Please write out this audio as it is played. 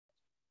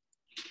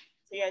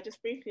So yeah,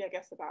 just briefly, I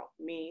guess, about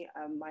me.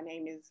 My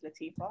name is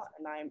Latifa,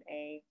 and I've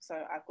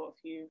got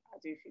I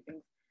do a few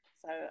things.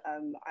 So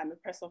I'm a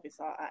press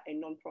officer at a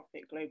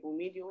non-profit global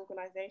media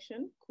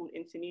organization called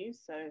Internews.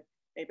 So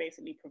they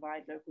basically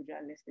provide local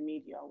journalists and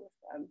media with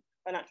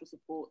financial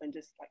support and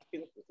just like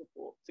physical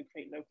support to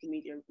create local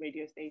media,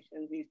 radio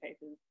stations,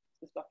 newspapers,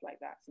 and stuff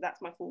like that. So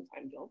that's my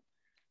full-time job.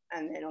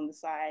 And then on the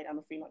side, I'm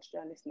a freelance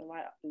journalist and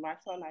a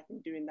writer, and I've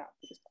been doing that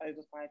for just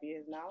over 5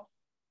 years now.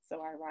 So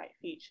I write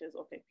features,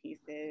 op-ed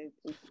pieces,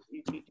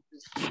 interview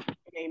features,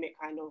 name it,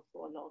 kind of,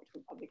 for a lot of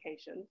different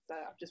publications. So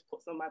I've just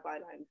put some of my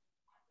bylines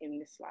in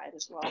this slide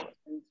as well.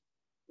 And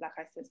like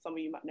I said, some of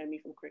you might know me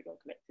from Create Girl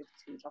Collective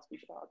too, which I'll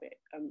speak about a bit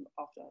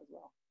after as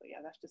well. But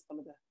yeah, that's just some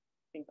of the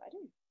things I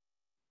do.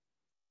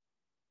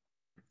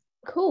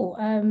 Cool.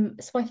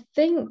 So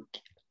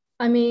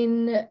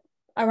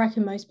I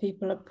reckon most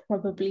people are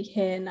probably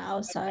here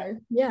now. So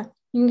yeah,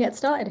 you can get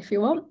started if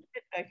you want.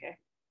 Okay.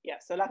 Yeah.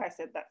 So like I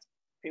said, that's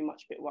pretty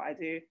much a bit what I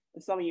do.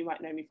 And some of you might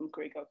know me from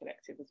Career Girl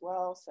Collective as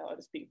well. So I'll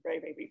just speak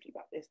very, very briefly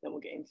about this, then we'll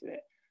get into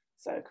it.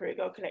 So Career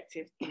Girl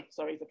Collective,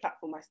 sorry, is a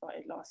platform I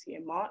started last year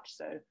in March.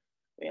 So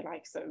we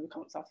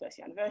come up to our first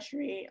year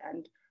anniversary,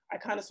 and I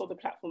kind of saw the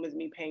platform as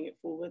me paying it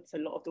forward to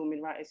a lot of the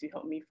women writers who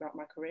helped me throughout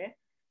my career.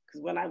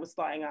 Because when I was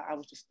starting out, I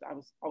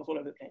was all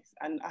over the place,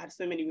 and I had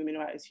so many women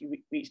writers who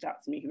reached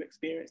out to me, who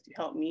experienced,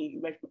 who helped me,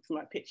 who read through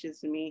my pictures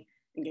for me,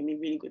 and gave me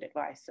really good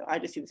advice. So I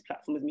just see this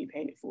platform as me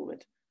paying it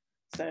forward.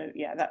 So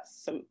yeah,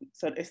 that's so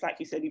it's like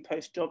you said, we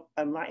post job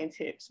writing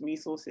tips,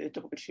 resources,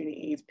 job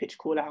opportunities, pitch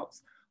call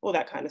outs, all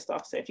that kind of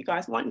stuff. So if you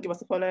guys want, give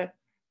us a follow.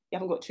 You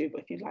haven't got to,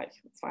 but if you'd like,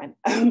 it's fine.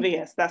 But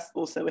yes, that's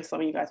also where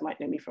some of you guys might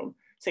know me from.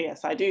 So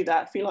yes, I do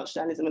that, freelance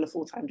journalism and a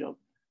full-time job.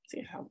 So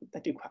yeah, I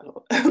do quite a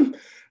lot.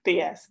 But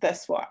yes,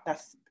 that's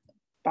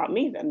about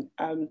me then.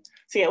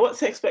 So yeah, what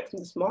to expect from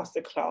this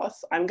masterclass?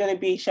 I'm going to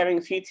be sharing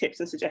a few tips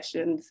and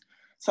suggestions,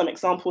 some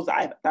examples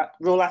that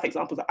real life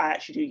examples that I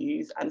actually do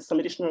use, and some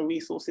additional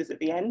resources at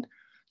the end.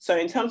 So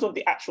in terms of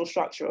the actual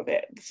structure of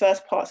it, the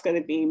first part is going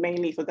to be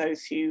mainly for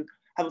those who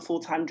have a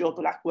full-time job,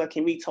 or like work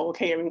in retail or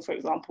catering, for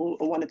example,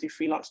 or want to do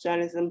freelance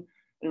journalism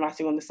and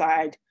writing on the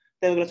side.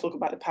 Then we're going to talk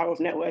about the power of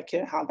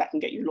networking, how that can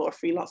get you a lot of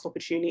freelance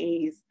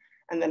opportunities.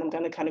 And then I'm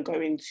going to kind of go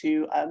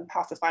into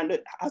how to find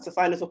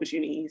those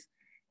opportunities.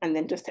 And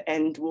then just to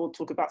end, we'll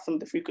talk about some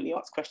of the frequently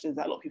asked questions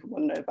that a lot of people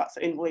want to know about.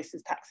 So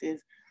invoices,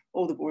 taxes,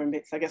 all the boring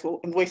bits. I guess,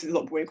 well, invoices is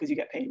not boring because you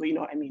get paid, but you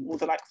know what I mean? All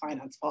the like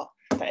finance part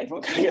that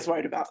everyone kind of gets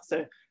worried about.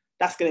 So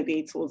that's going to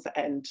be towards the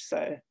end.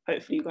 So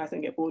hopefully you guys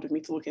don't get bored of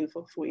me talking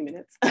for 40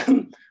 minutes,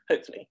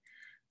 hopefully.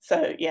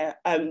 So yeah,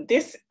 I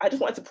just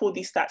wanted to pull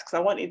these stats because I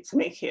wanted to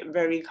make it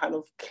very kind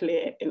of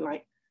clear in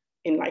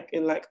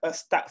a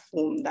stat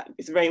form that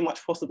it's very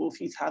much possible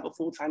for you to have a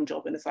full-time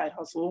job and a side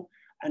hustle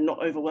and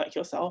not overwork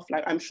yourself.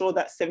 Like, I'm sure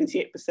that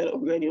 78%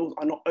 of millennials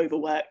are not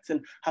overworked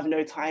and have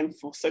no time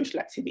for social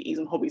activities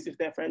and hobbies with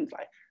their friends.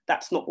 Like,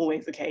 that's not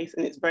always the case,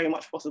 and it's very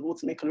much possible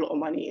to make a lot of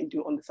money and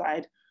do it on the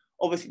side,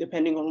 obviously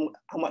depending on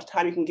how much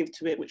time you can give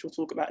to it, which we'll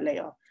talk about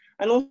later.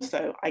 And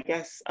also, I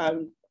guess,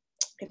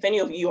 if any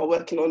of you are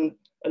working on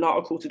an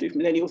article to do with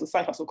millennials and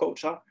side hustle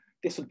culture,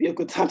 this would be a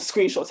good time to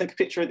screenshot, take a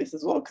picture of this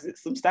as well, because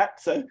it's some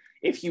stats. So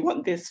if you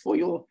want this for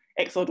your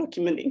Excel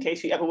document, in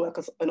case you ever work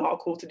as an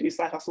article to do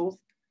side hustles,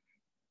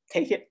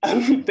 take it.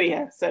 But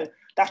yeah, so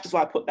that's just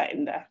why I put that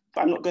in there.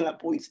 But I'm not going to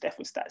bore you to death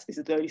with stats. This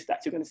is the only stats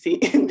you're going to see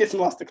in this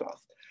masterclass.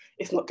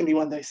 It's not going to be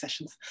one of those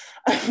sessions.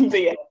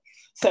 But yeah,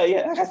 so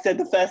yeah, like I said,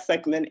 the first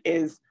segment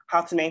is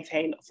how to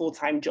maintain a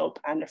full-time job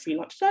and a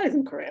freelance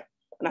journalism career.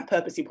 And I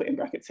purposely put in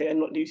brackets here and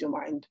not lose your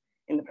mind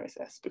in the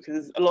process,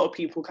 because a lot of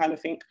people kind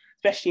of think,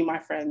 especially my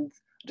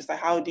friends, just like,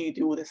 how do you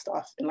do all this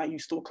stuff? And like, you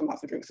still come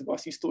out for drinks with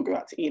us, you still go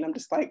out to eat. And I'm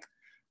just like,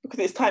 because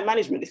it's time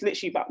management. It's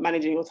literally about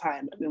managing your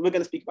time. And then we're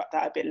going to speak about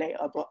that a bit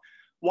later. But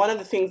one of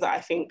the things that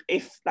I think,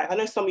 if like, I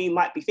know some of you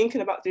might be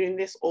thinking about doing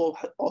this or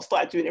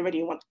started doing it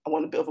already, and I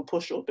want a bit of a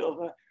push or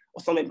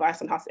some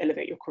advice on how to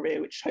elevate your career,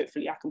 which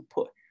hopefully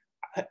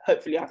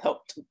I've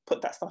helped to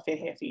put that stuff in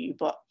here for you.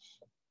 But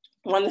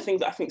one of the things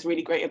that I think is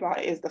really great about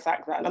it is the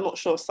fact that, and I'm not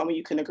sure if some of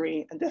you can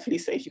agree, and definitely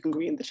say if you can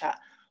agree in the chat,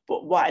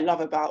 but what I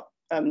love about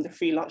the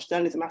freelance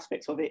journalism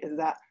aspects of it is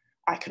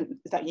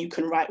that you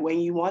can write when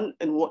you want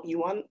and what you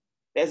want.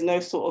 There's no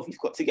sort of, you've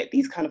got to get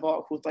these kind of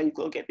articles, but you've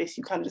got to get this.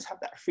 You kind of just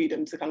have that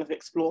freedom to kind of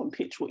explore and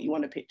pitch what you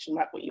want to pitch and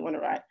write what you want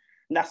to write.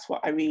 And that's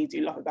what I really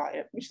do love about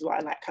it, which is why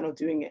I like kind of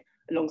doing it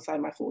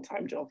alongside my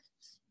full-time job.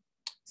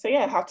 So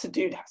yeah, how to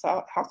do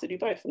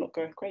both and not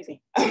go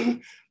crazy.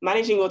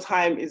 Managing your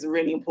time is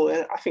really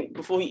important. I think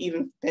before you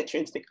even venture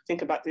into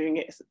think about doing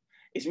it,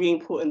 it's really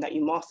important that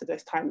you master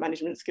those time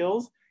management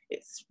skills.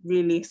 It's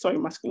really, sorry,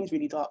 my screen is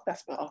really dark.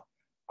 That's better.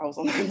 I was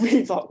on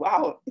really dark.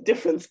 Wow, the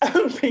difference.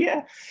 But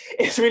yeah,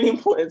 it's really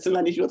important to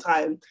manage your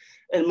time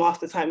and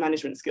master time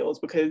management skills,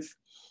 because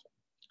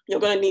you're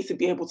going to need to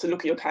be able to look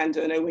at your calendar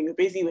and know when you're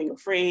busy, when you're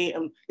free,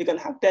 and you're going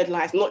to have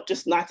deadlines, not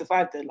just 9 to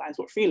 5 deadlines,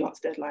 but freelance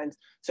deadlines.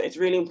 So it's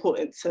really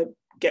important to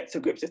get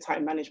to grips with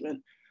time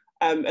management.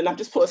 And I've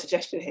just put a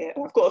suggestion here,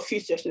 and I've got a few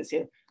suggestions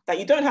here that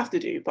you don't have to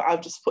do, but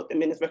I've just put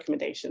them in as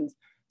recommendations.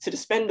 to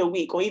just spend a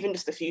week or even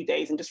just a few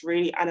days and just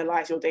really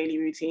analyze your daily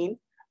routine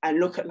and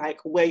look at like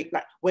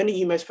when are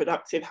you most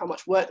productive? How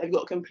much work have you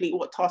got to complete?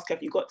 What task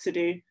have you got to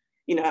do?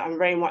 You know, I'm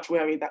very much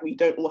wary that we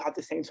don't all have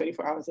the same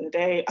 24 hours in a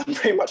day. I'm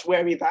very much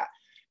wary that,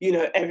 you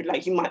know,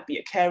 like you might be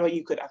a carer,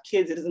 you could have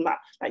kids, it doesn't matter,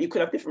 like you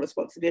could have different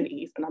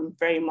responsibilities. And I'm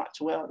very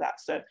much aware of that.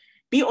 So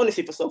be honest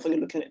with yourself when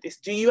you're looking at this.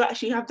 Do you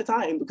actually have the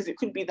time? Because it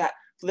could be that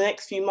for the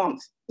next few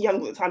months, you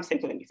haven't got the time to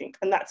take on anything,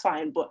 and that's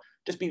fine. But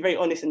just be very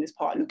honest in this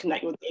part, looking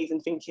at your days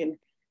and thinking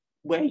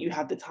where you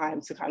have the time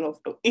to kind of,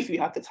 if you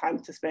have the time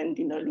to spend,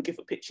 you know, looking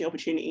for pitching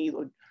opportunities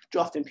or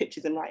drafting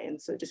pitches and writing.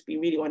 So just be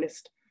really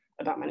honest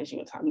about managing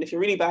your time. And if you're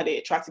really bad at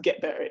it, try to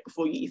get better at it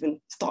before you even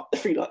start the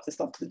freelance and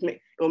stuff, because it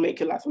will make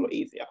your life a lot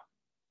easier.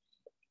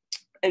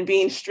 And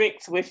being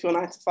strict with your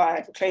 9 to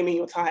 5, claiming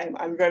your time,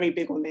 I'm very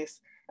big on this.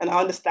 And I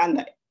understand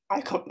that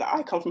I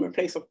come from a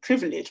place of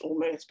privilege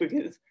almost,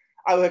 because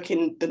I work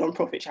in the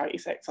non-profit charity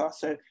sector.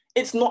 So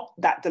it's not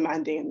that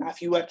demanding. Now,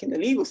 if you work in the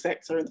legal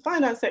sector and the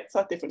finance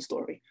sector, different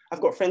story. I've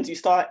got friends who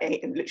start at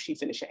 8 and literally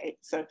finish at 8.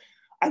 So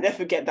I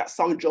definitely get that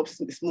some jobs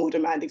it's more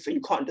demanding. So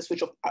you can't just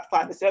switch off at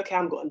 5 and say, okay,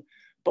 I'm gone.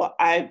 But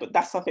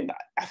that's something that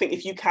I think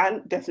if you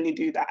can, definitely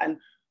do that. And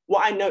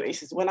what I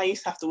noticed is when I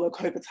used to have to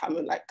work overtime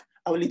and like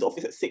I would leave the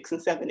office at 6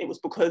 and 7, it was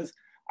because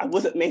I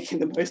wasn't making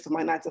the most of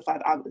my 9 to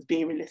 5 hours,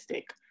 being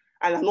realistic.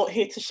 And I'm not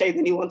here to shade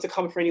anyone, to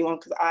come for anyone,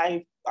 because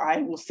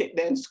I will sit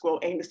there and scroll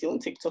aimlessly on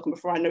TikTok, and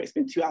before I know it's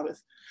been 2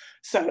 hours.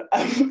 So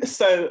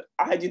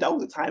I do that all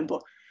the time.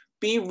 But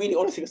be really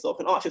honest with yourself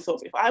and ask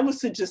yourself, if I was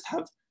to just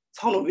have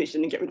tunnel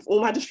vision and get rid of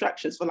all my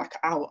distractions for like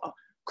an hour,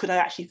 could I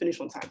actually finish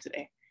on time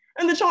today?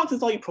 And the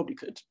chances are you probably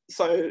could.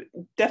 So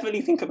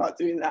definitely think about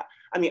doing that.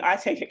 I mean, I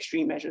take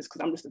extreme measures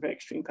because I'm just a very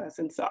extreme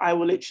person. So I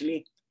will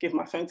literally give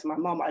my phone to my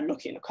mum, I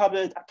lock it in a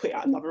cupboard, I put it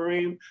out in another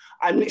room.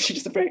 I'm literally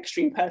just a very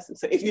extreme person.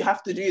 So if you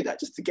have to do that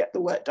just to get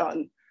the work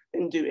done,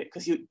 then do it,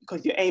 because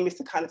your aim is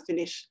to kind of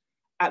finish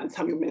at the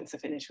time you're meant to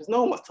finish, because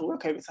no one wants to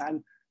work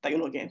overtime that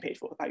you're not getting paid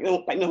for. Like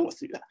no one wants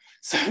to do that.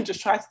 So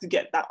just try to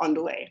get that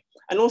underway.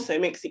 And also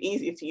it makes it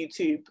easier for you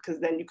too,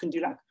 because then you can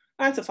do like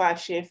 9 to 5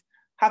 shift,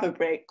 have a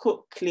break,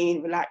 cook,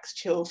 clean, relax,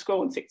 chill,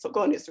 scroll on TikTok,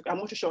 go on Instagram,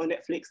 watch a show on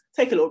Netflix,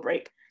 take a little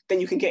break, then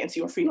you can get into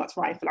your freelance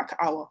writing for like an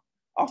hour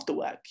after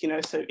work, you know,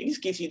 so it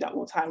just gives you that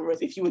more time.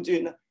 Whereas if you were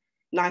doing a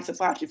 9 to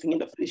 5, if you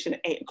end up finishing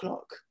at 8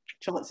 o'clock,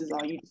 chances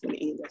are you just want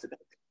to eat and go to bed.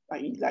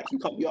 Like you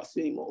can't be asked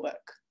to do any more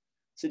work.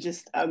 So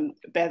just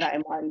bear that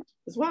in mind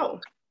as well.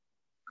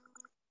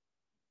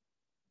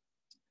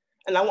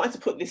 And I wanted to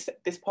put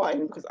this part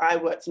in because I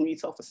worked in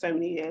retail for so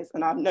many years,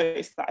 and I've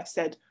noticed that I've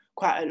said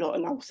quite a lot,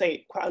 and I'll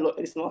say quite a lot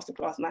in this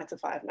masterclass, 9 to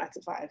 5, 9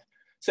 to 5.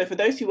 So for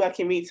those who work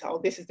in retail,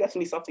 this is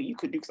definitely something you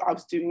could do, because I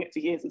was doing it for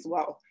years as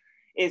well.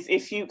 Is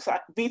if you,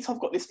 like, retail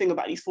have got this thing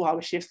about these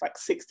 4-hour shifts, like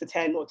 6 to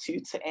 10 or 2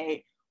 to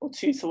 8 or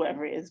 2 to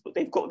whatever it is, but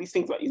they've got these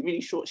things about these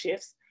really short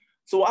shifts.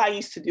 So what I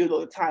used to do a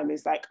lot of the time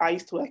is, like, I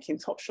used to work in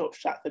Topshop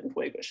Stratford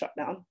before it got shut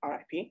down,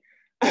 RIP.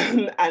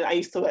 And I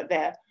used to work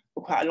there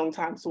for quite a long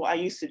time. So what I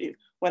used to do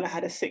when I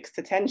had a 6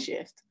 to 10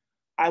 shift,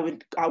 I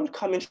would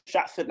come in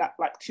Stratford at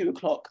like 2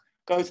 o'clock,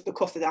 go to the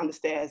Costa down the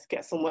stairs,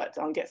 get some work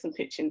done, get some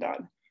pitching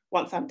done.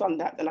 Once I've done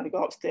that, then I'd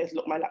go upstairs,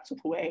 lock my laptop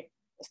away,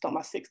 and start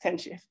my 6-10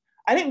 shift.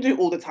 I didn't do it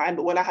all the time,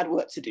 but when I had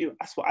work to do,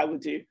 that's what I would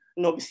do.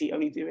 And obviously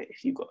only do it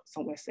if you've got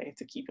somewhere safe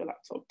to keep your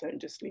laptop.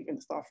 Don't just leave in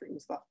the staff room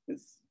and stuff,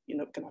 because you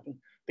know it can happen.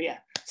 But yeah,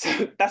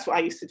 so that's what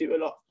I used to do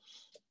a lot.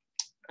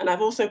 And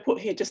I've also put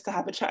here just to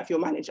have a chat with your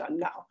manager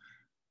now.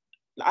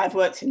 I've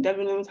worked in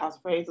Debenhams, House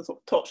of Fraser,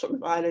 Topshop,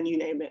 River Island, you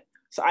name it.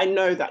 So I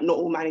know that not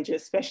all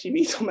managers, especially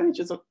retail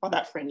managers, are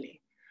that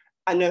friendly.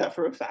 I know that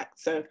for a fact.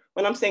 So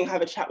when I'm saying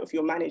have a chat with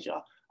your manager,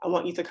 I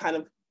want you to kind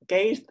of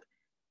gauge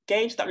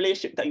that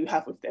relationship that you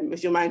have with them.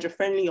 Is your manager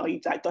friendly? Are you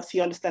like, does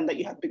he understand that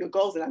you have bigger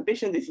goals and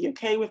ambitions? Is he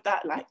okay with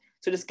that? Like,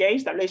 so just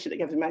gauge that relationship that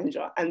you have with the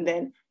manager. And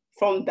then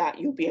from that,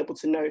 you'll be able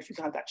to know if you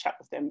can have that chat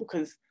with them.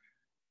 Because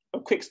a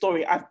quick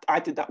story, I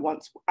did that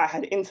once. I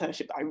had an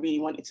internship that I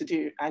really wanted to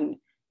do, and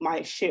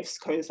my shifts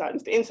coincided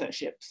with the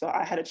internship. So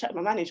I had a chat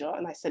with my manager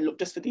and I said, look,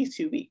 just for these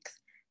 2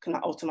 weeks, can I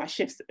alter my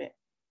shifts a bit?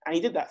 And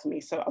he did that for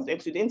me. So I was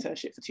able to do the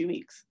internship for 2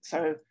 weeks.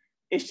 So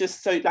it's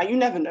just so, like, you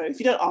never know. If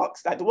you don't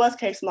ask, like, the worst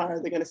case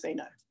scenario, they're going to say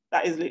no.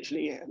 That is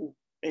literally it, and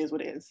it is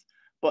what it is.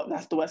 But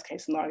that's the worst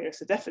case scenario.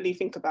 So definitely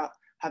think about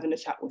having a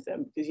chat with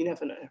them, because you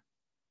never know.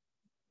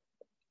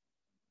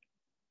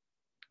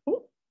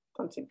 Oh,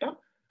 something down.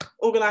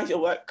 Organize your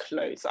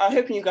workload. So I'm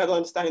hoping you guys are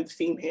understanding the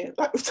theme here,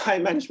 like with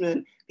time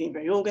management, being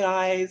very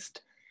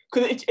organized,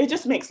 because it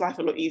just makes life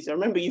a lot easier.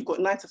 Remember, you've got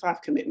 9 to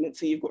 5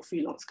 commitments, and you've got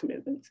freelance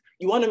commitments.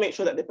 You want to make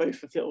sure that they're both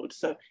fulfilled.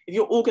 So if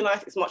you're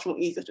organized, it's much more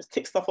easier. Just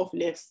tick stuff off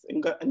lists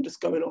and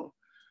just go along.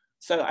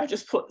 So I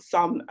just put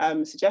some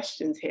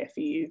suggestions here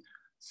for you.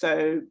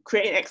 So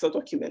creating Excel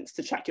documents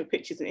to track your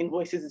pitches and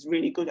invoices is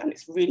really good, and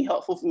it's really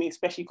helpful for me,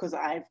 especially because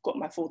I've got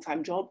my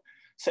full-time job.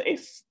 So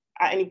if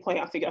at any point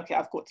I figure, okay,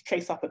 I've got to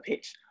trace up a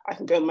pitch, I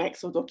can go in my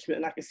Excel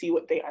document and I can see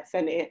what date I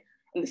sent it.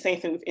 And the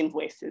same thing with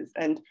invoices.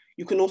 And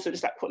you can also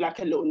just like put like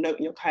a little note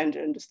in your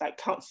calendar and just like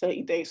count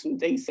 30 days from the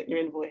day you sent your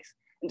invoice,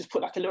 and just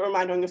put like a little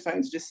reminder on your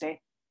phone to just say,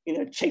 you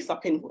know, chase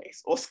up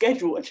invoice or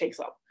schedule a chase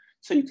up.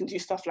 So you can do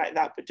stuff like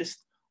that, but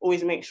just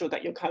always make sure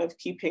that you're kind of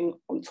keeping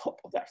on top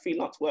of that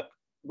freelance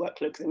workload,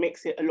 because it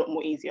makes it a lot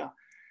more easier.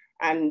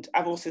 And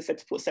I've also said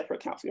to put a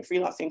separate account for your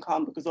freelance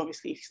income, because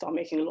obviously if you start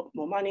making a lot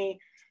more money,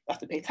 you have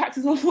to pay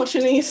taxes,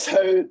 unfortunately.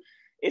 So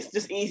it's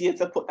just easier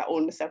to put that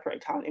all in a separate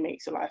account. It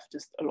makes your life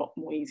just a lot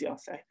more easier.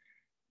 So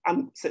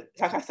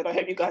like I said, I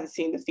hope you guys are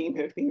seeing the theme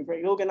here of being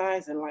very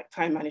organized and like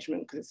time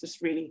management, because it's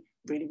just really,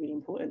 really, really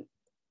important.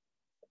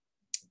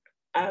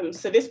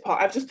 So this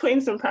part, I've just put in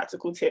some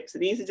practical tips. So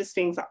these are just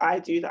things that I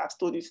do that I've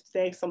still do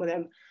today, some of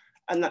them,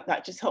 and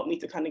that just helped me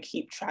to kind of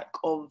keep track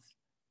of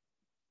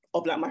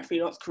like my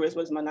freelance career as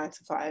well as my 9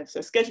 to 5. So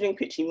scheduling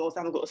pitch emails,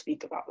 I haven't got to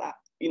speak about that.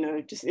 You know,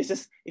 it's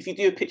just if you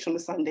do a pitch on the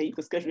Sunday, you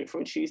can schedule it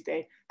for a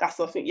Tuesday. That's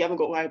something you haven't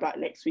got to worry about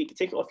next week. You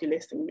take it off your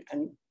list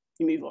and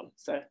you move on.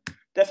 So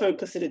definitely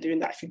consider doing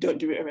that if you don't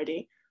do it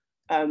already.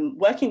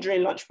 Working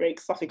during lunch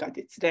breaks, something I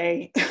did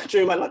today.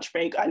 During my lunch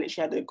break, I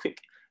literally had a quick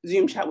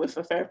Zoom chat with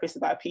a therapist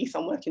about a piece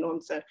I'm working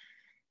on. So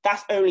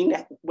that's only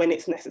when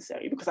it's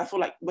necessary, because I feel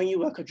like when you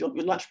work a job,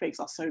 your lunch breaks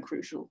are so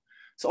crucial.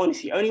 So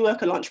honestly, only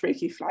work a lunch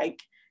break if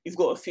like you've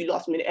got a few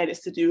last minute edits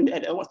to do and the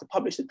editor wants to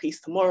publish the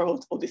piece tomorrow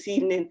or this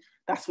evening.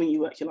 That's when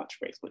you work your lunch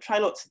breaks, but try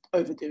not to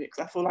overdo it,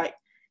 because I feel like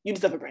you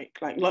deserve a break.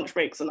 Like lunch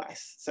breaks are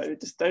nice. So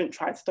just don't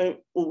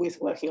always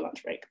work your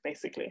lunch break,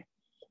 basically.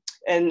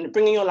 And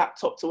bringing your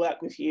laptop to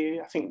work with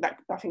you, I feel like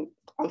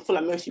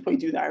most of you probably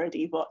do that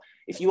already, but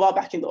if you are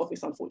back in the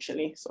office,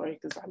 unfortunately, sorry,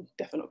 because I'm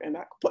definitely not going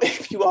back, but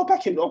if you are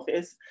back in the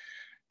office,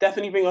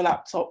 definitely bring your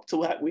laptop to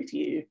work with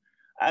you.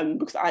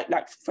 Because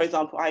for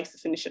example, I used to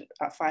finish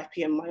at 5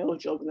 p.m. my old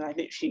job, and I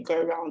literally go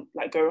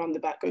around the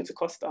back, go to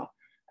Costa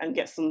and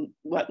get some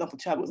work done for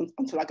 2 hours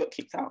until I got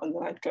kicked out, and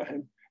then I'd go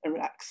home and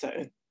relax. So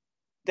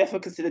definitely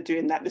consider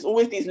doing that. There's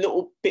always these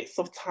little bits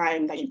of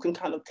time that you can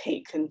kind of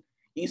take and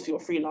use for your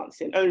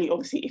freelancing, only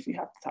obviously if you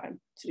have the time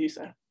to do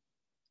so.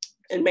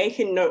 And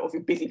making note of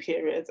your busy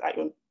periods at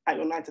your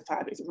 9 to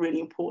 5 is really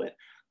important,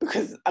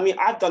 because I mean,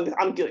 I've done this,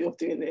 I'm guilty of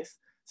doing this.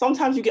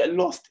 Sometimes you get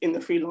lost in the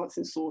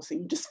freelancing source and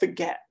you just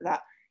forget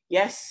that,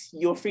 yes,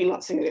 you're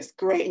freelancing and it's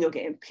great and you're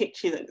getting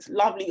pitches and it's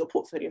lovely, your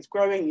portfolio is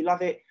growing, you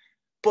love it,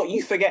 but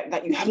you forget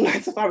that you have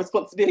 9 to 5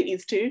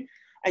 responsibilities too,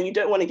 and you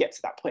don't want to get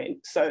to that point.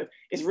 So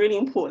it's really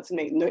important to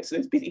make notes of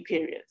those busy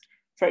periods.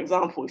 For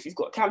example, if you've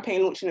got a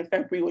campaign launching in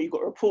February or you've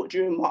got a report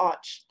during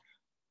March,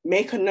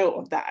 make a note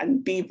of that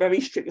and be very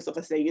strict yourself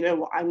and say, you know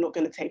what, I'm not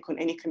going to take on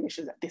any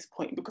commissions at this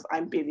point because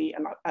I'm busy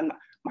and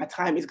my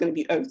time is going to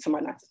be owed to my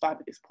 9 to 5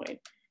 at this point.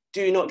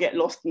 Do not get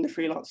lost in the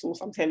freelance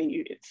source. I'm telling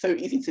you, it's so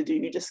easy to do.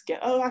 You just get,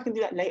 oh, I can do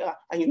that later,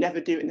 and you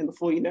never do it. And then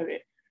before you know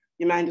it,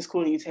 your manager's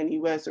calling you telling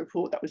you, where's the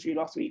report that was due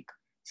last week?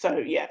 So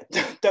yeah,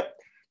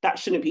 that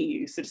shouldn't be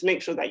you. So just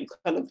make sure that you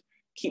kind of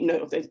keep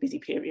note of those busy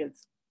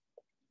periods.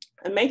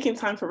 And making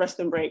time for rest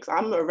and breaks.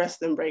 I'm a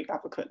rest and break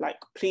advocate. Like,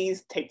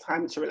 please take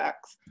time to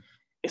relax.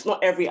 It's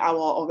not every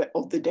hour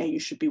of the day you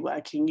should be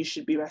working. You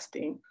should be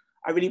resting.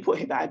 I really put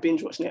here that I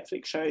binge watch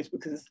Netflix shows,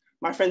 because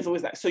my friends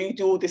always like, so you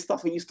do all this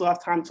stuff and you still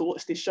have time to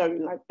watch this show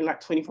in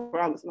like 24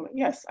 hours? And I'm like,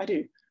 yes, I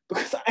do,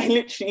 because I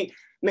literally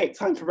make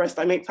time for rest.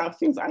 I make time for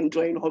things I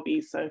enjoy and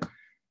hobbies. So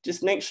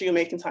just make sure you're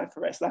making time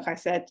for rest. Like I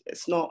said,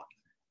 it's not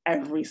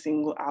every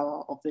single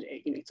hour of the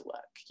day you need to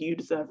work. You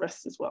deserve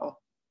rest as well.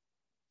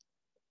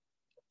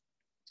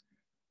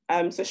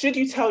 So should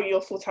you tell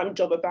your full-time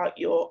job about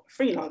your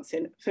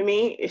freelancing? For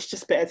me, it's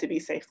just better to be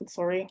safe than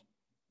sorry.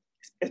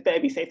 It's better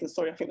to be safe than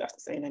sorry. I think that's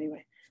the saying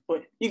anyway.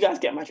 But you guys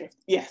get my drift.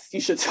 Yes, you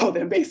should tell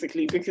them,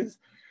 basically, because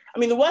I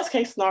mean, the worst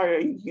case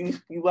scenario, you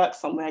work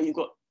somewhere and you've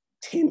got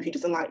Tim who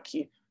doesn't like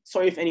you.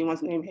 Sorry if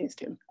anyone's name here is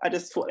Tim. I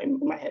just thought it in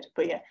my head.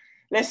 But yeah,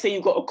 let's say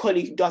you've got a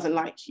colleague who doesn't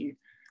like you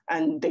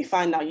and they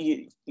find out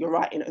you're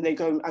writing and they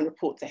go and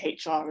report to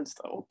HR and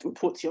stuff, or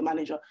report to your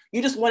manager.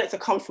 You just want it to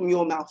come from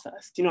your mouth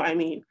first. Do you know what I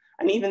mean?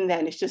 And even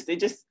then, it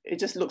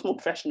just looks more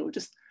professional.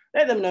 Just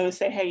let them know and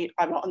say, hey,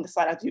 I'm not on the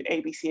side, I do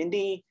A, B, C, and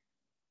D.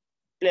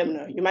 Let them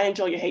know. Your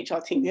manager or your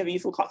HR team, whoever you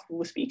feel comfortable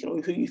with speaking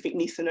or who you think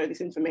needs to know this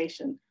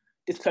information,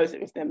 disclose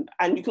it with them.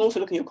 And you can also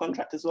look in your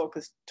contract as well,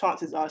 because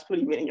chances are it's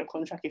probably written in your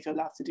contract if you're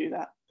allowed to do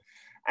that.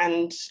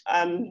 And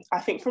I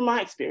think from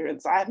my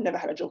experience, I've never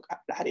had a job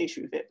that had an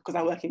issue with it, because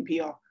I work in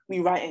PR. We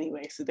write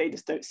anyway, so they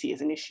just don't see it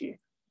as an issue.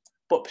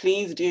 But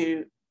please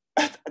do,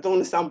 I don't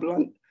want to sound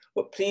blunt,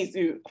 but please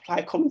do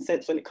apply common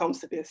sense when it comes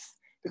to this.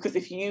 Because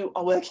if you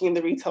are working in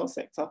the retail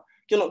sector,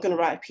 you're not going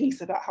to write a piece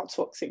about how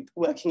toxic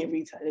working in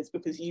retail is,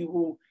 because you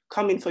will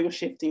come in for your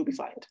shift and you'll be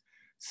fired.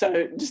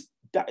 So just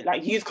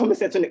use common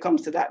sense when it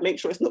comes to that. Make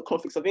sure it's not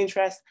conflicts of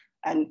interest.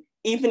 And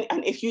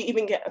if you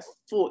even get a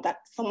thought that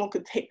someone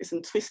could take this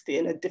and twist it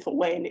in a different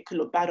way and it could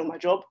look bad on my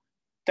job,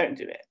 don't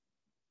do it.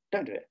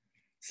 Don't do it.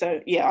 So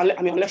yeah,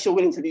 I mean, unless you're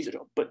willing to lose your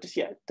job, but just,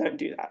 yeah, don't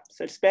do that.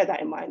 So just bear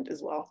that in mind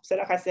as well. So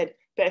like I said,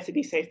 better to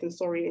be safe than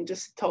sorry, and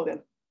just tell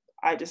them.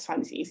 I just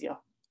find this easier.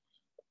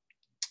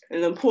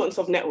 And the importance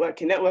of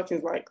networking. Networking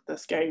is like the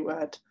scary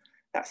word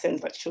that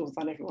sends like chills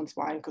down everyone's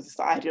spine, because it's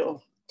the idea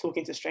of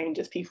talking to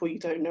strangers, people you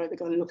don't know. They're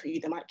going to look at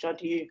you, they might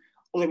judge you,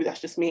 or maybe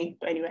that's just me,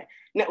 but anyway,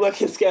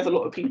 networking scares a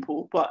lot of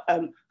people, but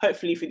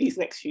hopefully for these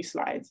next few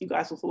slides, you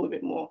guys will feel a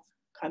bit more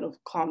kind of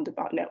calmed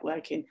about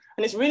networking.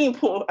 And it's really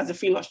important as a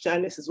freelance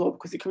journalist as well,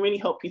 because it can really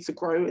help you to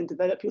grow and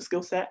develop your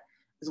skill set,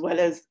 as well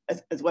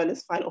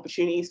as find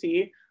opportunities for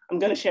you. I'm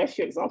going to share a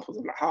few examples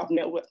of like how I've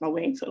networked my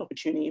way into an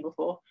opportunity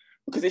before,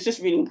 because it's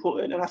just really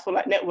important. And I feel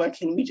like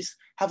networking, we just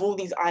have all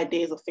these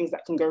ideas of things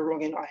that can go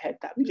wrong in our head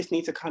that we just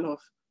need to kind of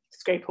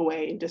scrape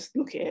away and just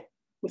look at it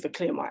with a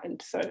clear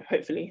mind. So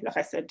hopefully, like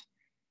I said,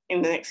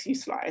 in the next few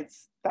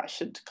slides, that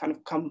should kind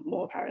of become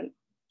more apparent.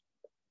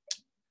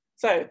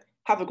 So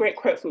have a great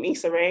quote from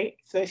Issa Rae.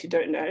 For those who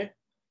don't know,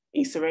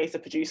 Issa Rae is the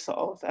producer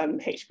of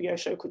HBO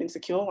show called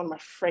Insecure, one of my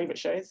favorite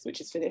shows, which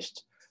is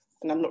finished.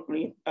 And I'm not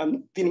really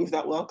dealing with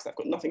that well because I've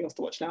got nothing else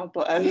to watch now.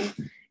 But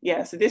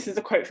yeah, so this is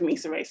a quote from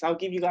Issa Rae. So I'll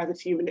give you guys a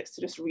few minutes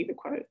to just read the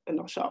quote and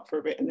I'll shut up for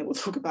a bit and then we'll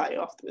talk about it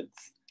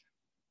afterwards.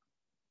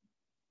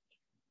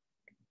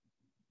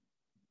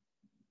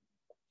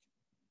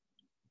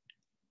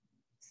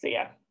 So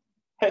yeah,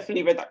 hopefully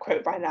you read that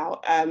quote by now.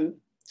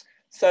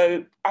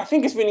 So I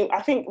think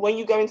when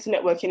you go into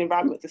networking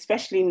environments,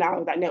 especially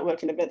now that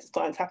networking events are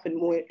starting to happen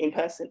more in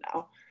person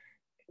now,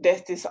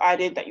 there's this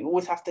idea that you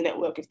always have to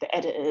network with the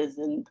editors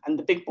and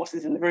the big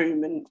bosses in the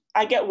room. And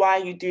I get why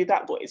you do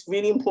that, but it's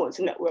really important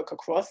to network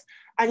across.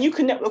 And you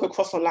can network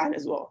across online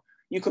as well.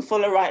 You can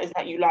follow writers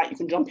that you like, you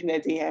can jump in their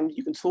DMs,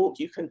 you can talk,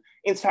 you can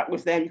interact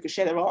with them, you can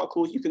share their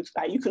articles, you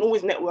can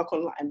always network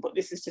online. But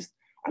this is just,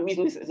 I'm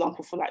using this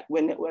example for like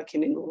when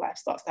networking in real life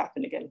starts to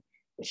happen again,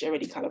 which it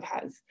already kind of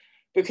has.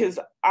 Because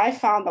I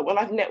found that when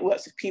I've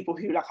networked with people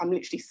who like I'm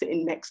literally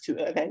sitting next to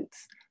at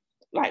events,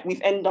 like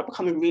we've ended up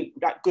becoming really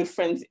like good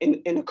friends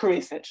in a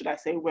career sense, should I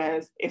say.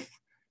 Whereas if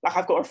like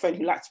I've got a friend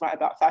who likes to write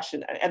about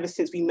fashion, and ever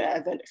since we met at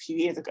an event a few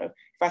years ago,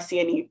 if I see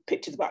any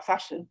pictures about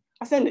fashion,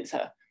 I send it to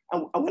her.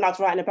 And when I was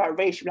writing about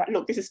race, she'd be like,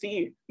 look, this is for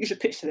you. You should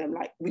pitch to them.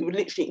 Like we would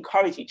literally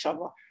encourage each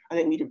other. And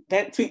then we'd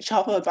vent to each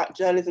other about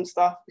journalism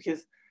stuff,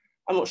 because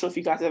I'm not sure if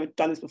you guys have ever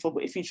done this before,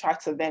 but if you try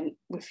to vent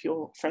with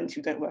your friends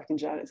who don't work in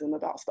journalism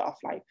about stuff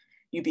like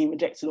you being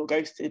rejected or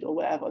ghosted or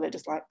whatever, they're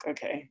just like,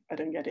 okay, I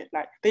don't get it.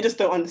 Like they just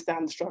don't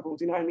understand the struggles,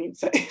 you know what I mean?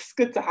 So it's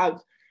good to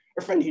have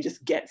a friend who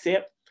just gets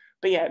it.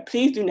 But yeah,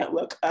 please do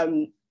network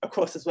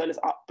across as well as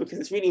up, because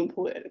it's really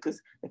important,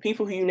 because the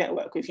people who you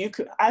network with,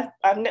 I've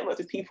networked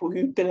with people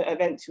who've been at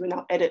events who are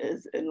now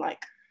editors and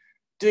like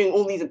doing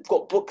all these,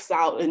 got books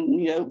out, and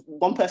you know,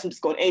 one person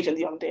just got an agent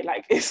the other day.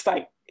 Like it's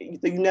like, you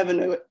never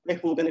know what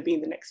people are going to be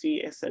in the next few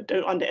years. So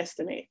don't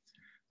underestimate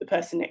the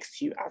person next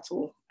to you at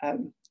all.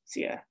 So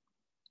yeah.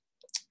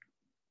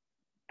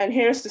 And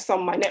here's just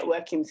some of my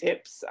networking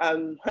tips.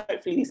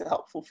 Hopefully these are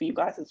helpful for you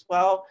guys as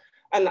well.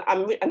 And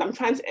I'm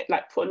trying to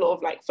like put a lot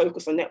of like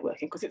focus on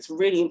networking, because it's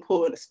really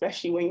important,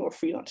 especially when you're a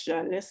freelance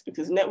journalist,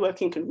 because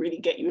networking can really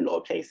get you a lot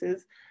of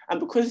places. And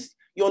because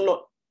you're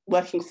not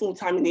working full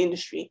time in the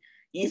industry,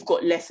 you've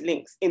got less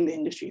links in the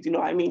industry. Do you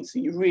know what I mean? So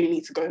you really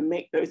need to go and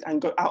make those and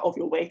go out of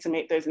your way to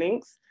make those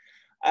links.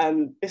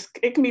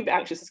 It can be a bit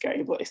anxious and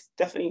scary, but it's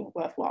definitely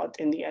worthwhile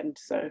in the end.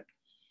 So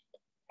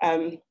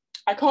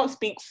I can't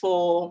speak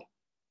for,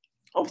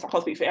 obviously I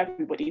can't speak for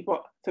everybody,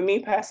 but for me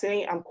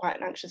personally, I'm quite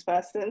an anxious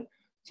person.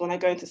 So when I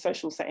go into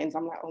social settings,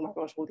 I'm like, oh my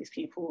gosh, all these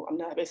people, I'm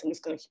nervous, I'm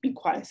just going to be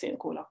quiet and sit in a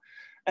corner.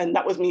 And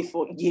that was me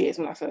for years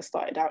when I first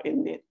started out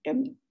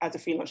as a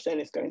freelance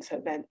journalist going to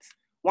events.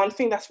 One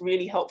thing that's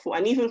really helpful,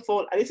 and even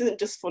for, and this isn't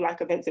just for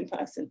like events in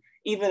person,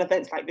 even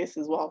events like this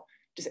as well,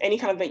 just any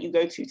kind of event you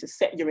go to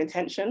set your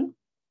intention.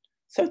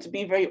 So to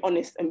be very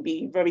honest and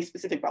be very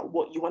specific about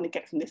what you want to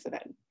get from this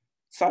event.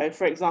 So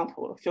for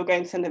example, if you're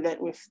going to an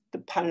event with the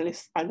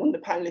panelists, and one of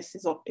the panelists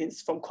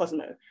is from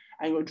Cosmo,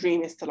 and your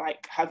dream is to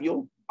like have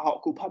your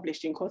article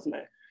published in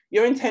Cosmo,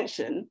 your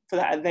intention for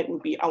that event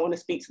would be, I want to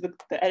speak to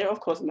the editor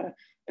of Cosmo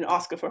and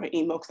ask her for her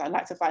email because I'd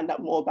like to find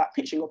out more about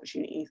pitching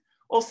opportunities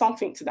or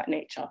something to that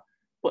nature.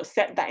 But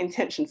set that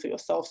intention for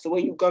yourself. So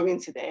when you go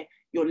into there,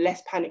 you're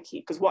less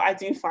panicky. Because what I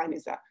do find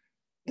is that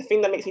the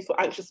thing that makes me feel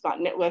anxious about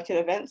networking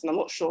events, and I'm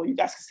not sure you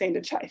guys can say in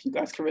the chat if you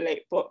guys can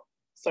relate, but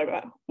sorry,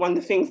 one of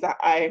the things that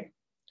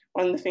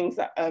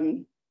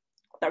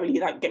really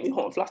like get me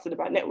hot and flustered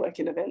about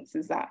networking events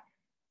is that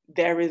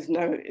there's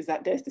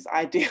this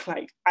idea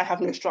like I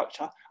have no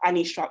structure, I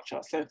need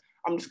structure. So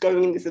I'm just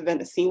going in this event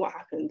and seeing what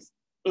happens.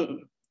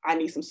 I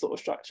need some sort of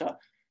structure.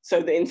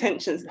 So the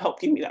intentions help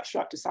give me that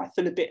structure. So I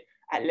feel a bit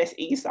at less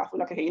ease. So I feel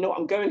like, okay, you know what,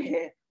 I'm going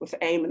here with an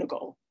aim and a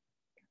goal.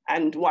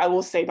 And what I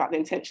will say about the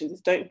intentions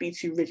is don't be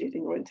too rigid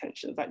in your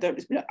intentions. Like don't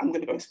just be like, I'm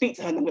going to go and speak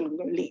to her and I'm going to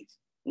go leave.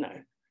 No,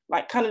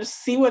 like kind of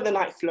just see where the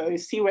night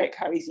flows, see where it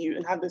carries you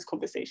and have those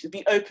conversations.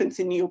 Be open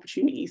to new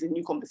opportunities and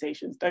new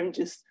conversations. Don't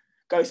just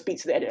go speak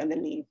to the editor and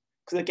then leave.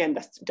 Because again,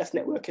 that's just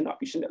networking up.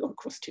 You should network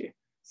across too.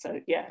 So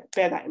yeah,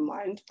 bear that in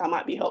mind. That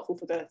might be helpful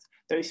for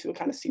those who are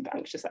kind of super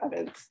anxious at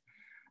events.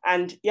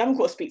 And you haven't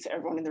got to speak to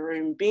everyone in the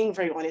room. Being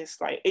very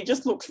honest, like it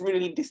just looks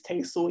really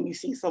distasteful when you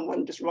see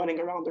someone just running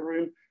around the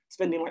room,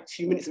 spending like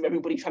 2 minutes of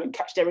everybody trying to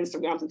catch their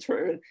Instagrams and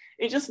Twitter. And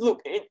it just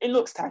it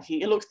looks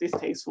tacky, it looks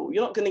distasteful.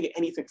 You're not going to get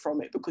anything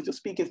from it because you're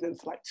speaking to them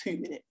for like 2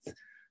 minutes.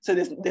 So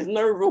there's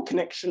no real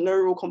connection, no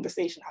real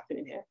conversation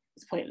happening here.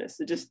 It's pointless.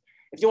 So just,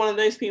 if you're one of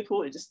those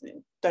people, just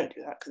don't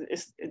do that,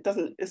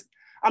 because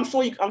I'm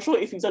sure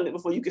if you've done it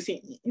before, you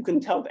can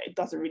tell that it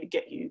doesn't really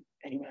get you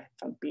anywhere,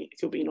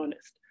 if you're being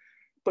honest.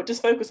 But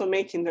just focus on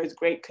making those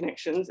great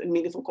connections and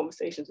meaningful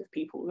conversations with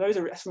people.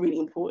 That's really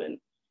important.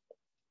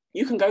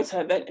 You can go to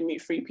an event and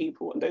meet 3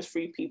 people, and those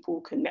 3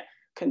 people can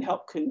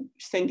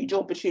send you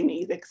job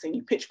opportunities, they can send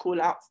you pitch call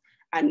outs,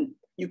 and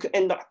you could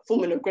end up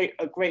forming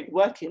a great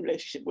working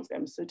relationship with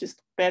them. So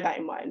just bear that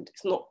in mind.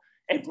 It's not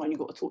everyone you've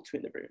got to talk to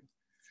in the room.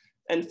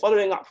 And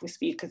following up with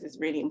speakers is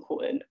really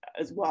important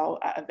as well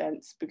at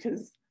events,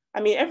 because I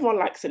mean, everyone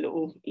likes a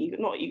little ego,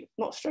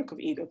 not stroke of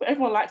ego, but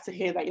everyone likes to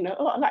hear that, you know,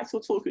 oh, I liked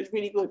your talk, it was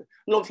really good.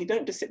 And obviously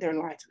don't just sit there and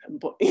lie to them,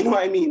 but you know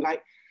what I mean?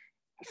 Like,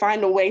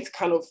 find a way to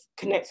kind of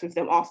connect with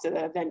them after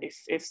the event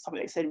if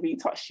something they said really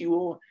touched you,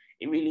 or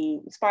it really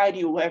inspired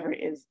you, or whatever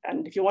it is.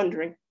 And if you're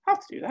wondering how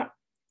to do that,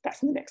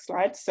 that's in the next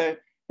slide. So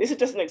this is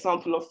just an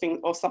example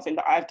of something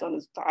that I've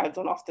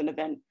done after an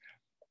event.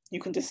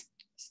 You can just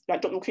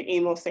like drop them a quick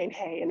email saying,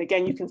 hey, and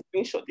again, you can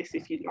screenshot this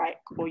if you'd like,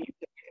 or you can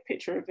take a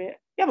picture of it.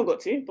 You haven't got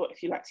to, but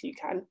if you like to, you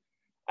can.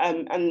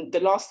 And the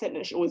last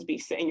sentence should always be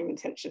setting your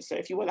intention. So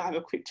if you want to have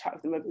a quick chat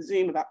with them over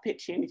Zoom about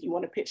pitching, if you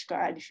want a pitch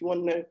guide, if you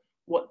want to know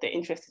what they're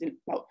interested in,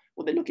 about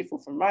what they're looking for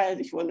from writers,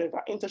 if you want to know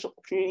about internship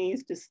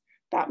opportunities, just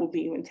that will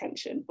be your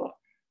intention. But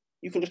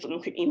you can just drop them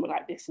a quick email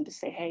like this and just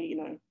say, hey, you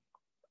know,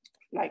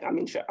 like I'm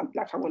interested,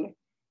 like I want to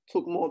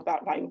talk more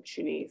about writing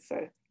opportunities.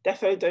 So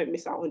definitely don't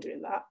miss out on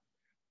doing that.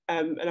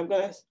 And I'm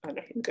going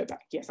to go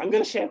back. Yes, I'm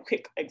going to share a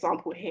quick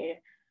example here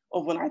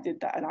of when I did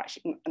that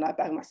and I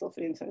bagged myself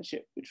an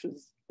internship, which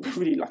was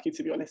really lucky,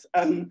 to be honest.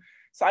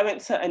 So I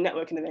went to a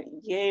networking event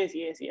years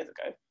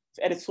ago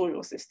for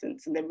editorial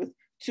assistants, and there were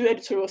 2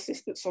 editorial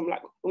assistants from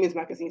like women's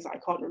magazines that I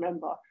can't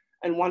remember,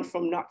 and 1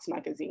 from Nuts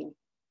magazine.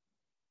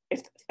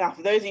 Now,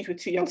 for those of you who are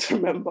too young to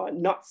remember,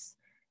 Nuts,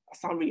 I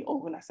sound really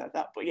old when I said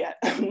that, but yeah,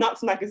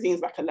 Nuts magazine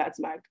is like a lads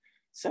mag.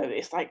 So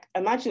it's like,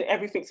 imagine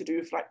everything to do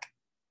with like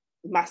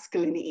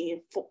masculinity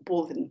and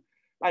football and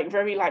like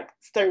very like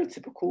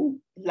stereotypical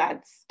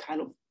lads kind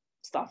of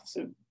stuff.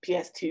 So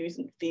PS2s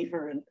and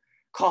FIFA and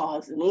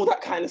cars and all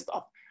that kind of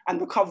stuff.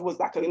 And the cover was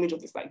like an image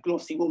of this like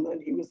glossy woman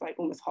who was like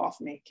almost half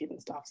naked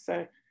and stuff.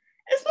 So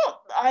it's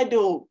not the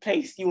ideal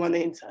place you want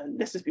to intern,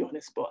 let's just be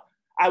honest, but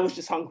I was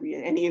just hungry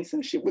and any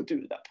internship would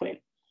do at that point.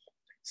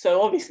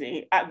 So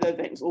obviously at the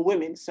event it was all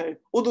women. So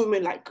all the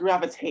women like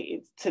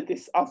gravitated to the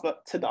other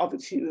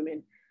 2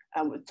 women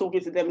and were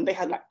talking to them, and they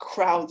had like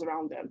crowds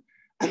around them.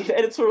 And the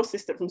editorial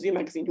assistant from Zoom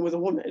magazine, who was a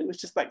woman,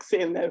 was just like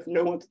sitting there with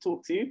no one to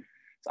talk to.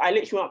 So I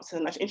literally went up to her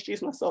and I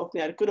introduced myself.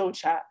 We had a good old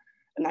chat,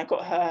 and I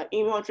got her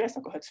email address,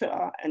 I got her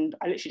Twitter, and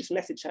I literally just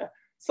messaged her.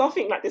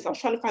 Something like this. I was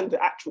trying to find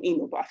the actual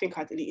email, but I think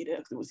I deleted it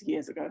because it was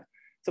years ago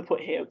to put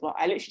here. But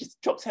I literally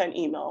just dropped her an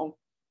email.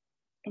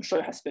 I'm sure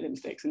it has spelling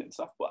mistakes in it and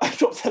stuff, but I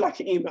dropped her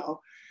like an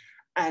email.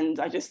 And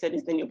I just said,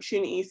 is there any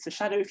opportunities to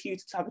shadow with you,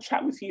 to have a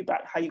chat with you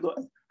about how you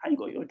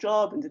got your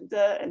job and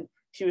and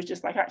she was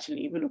just like,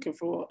 actually, we're looking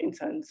for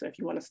interns. So if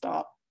you want to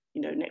start,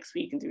 you know, next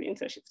week and do an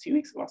internship for 2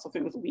 weeks with us, I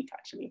think it was a week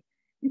actually,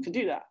 you can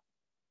do that.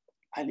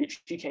 I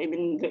literally came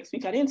in next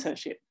week at an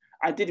internship.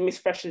 I did miss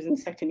freshers in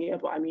 2nd year,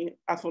 but I mean,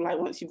 I feel like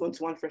once you've gone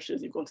to one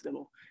freshers, you've gone to them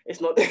all. It's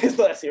not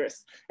that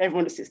serious.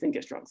 Everyone just sits there and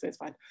gets drunk, so it's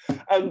fine.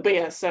 But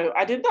yeah, so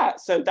I did that.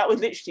 So that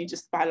was literally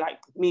just by like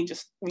me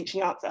just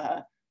reaching out to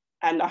her.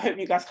 And I hope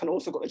you guys kind of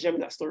also got the gem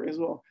in that story as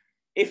well.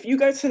 If you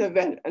go to an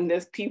event and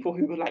there's people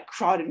who are like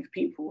crowded with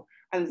people,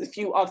 and there's a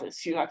few others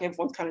who like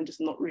everyone's kind of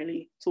just not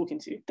really talking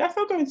to,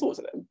 definitely go and talk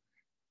to them,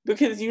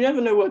 because you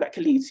never know where that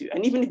can lead to.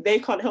 And even if they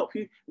can't help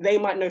you, they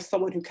might know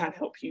someone who can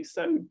help you.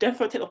 So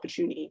definitely take the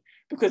opportunity,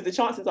 because the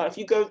chances are if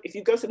you go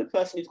to the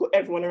person who's got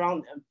everyone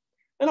around them,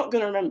 they're not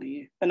going to remember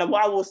you. And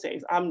what I will say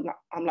is I'm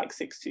like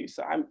 6'2",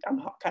 so I'm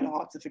kind of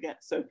hard to forget.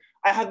 So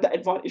I have that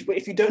advantage. But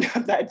if you don't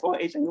have that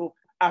advantage and you're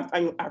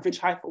average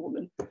height for a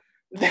woman,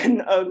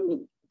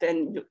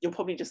 then you're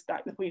probably just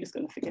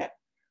going to forget,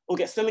 or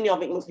get so many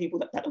other English people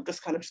that will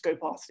just kind of just go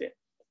past it.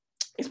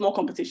 It's more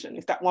competition.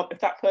 If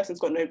that person's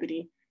got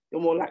nobody,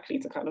 you're more likely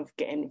to kind of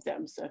get in with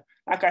them. So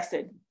like I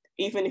said,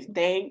 even if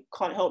they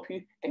can't help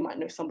you, they might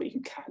know somebody who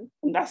can,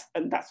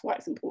 and that's why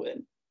it's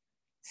important.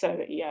 So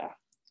yeah,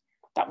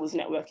 that was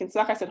networking. So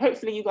like I said,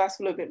 hopefully you guys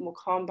feel a bit more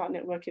calm about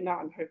networking now.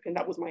 I'm hoping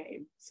that was my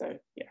aim. So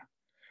yeah.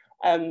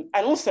 And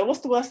also,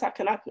 what's the worst that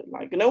can happen?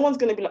 Like, no one's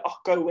going to be like, oh,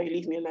 go away,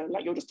 leave me alone.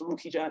 Like, you're just a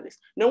rookie journalist.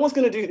 No one's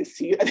going to do this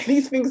to you. And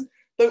these things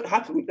don't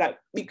happen. Like,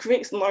 we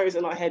create scenarios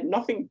in our head.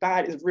 Nothing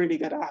bad is really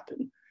going to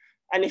happen.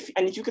 And if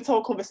you could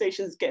tell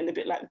conversations getting a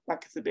bit like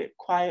it's a bit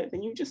quiet,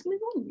 then you just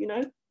move on, you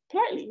know,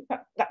 politely.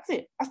 That's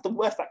it. That's the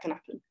worst that can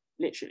happen,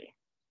 literally.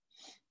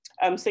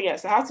 So yeah,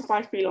 so how to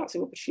find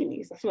freelancing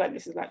opportunities. I feel like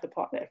this is like the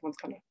part that everyone's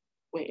kind of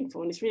waiting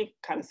for, and it's really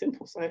kind of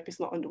simple. So I hope it's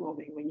not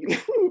underwhelming when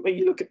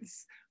you look at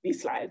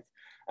these slides.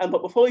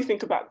 But before you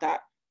think about that,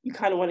 you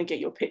kind of want to get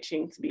your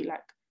pitching to be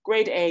like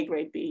grade A,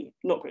 grade B,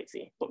 not grade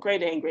C, but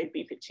grade A and grade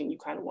B pitching you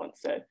kind of want.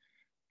 So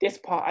this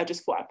part, I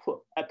just thought I put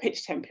a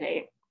pitch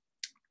template.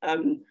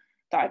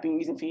 that I've been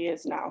using for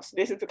years now. So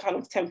this is the kind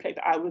of template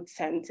that I would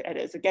send to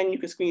editors. Again, you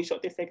can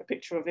screenshot this, take a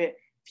picture of it.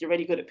 If you're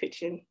really good at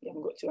pitching, you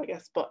haven't got to, I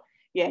guess, but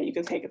yeah, you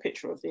can take a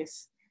picture of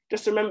this.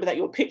 Just remember that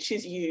your pitch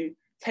is you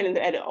telling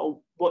the editor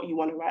what you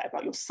want to write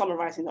about. You're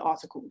summarizing the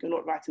article. You're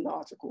not writing the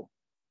article.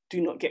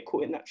 Do not get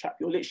caught in that trap.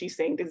 You're literally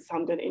saying, this is how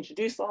I'm going to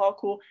introduce the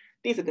article.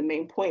 These are the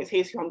main points.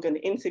 Here's who I'm going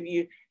to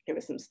interview. Here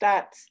are some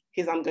stats.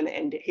 Here's how I'm going to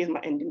end it. Here's my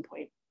ending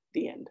point,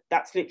 the end.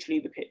 That's literally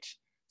the pitch.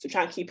 So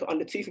try and keep it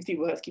under 250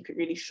 words, keep it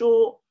really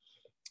short.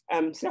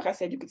 So like I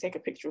said, you could take a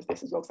picture of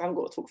this as well, because I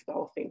haven't got to talk through the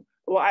whole thing.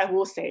 But what I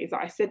will say is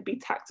that I said be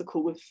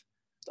tactical with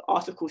the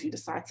articles you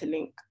decide to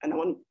link. And I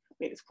want to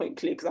make this point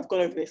clear, because I've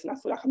gone over this and I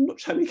feel like I'm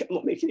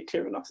not making it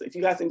clear enough. So if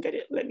you guys didn't get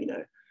it, let me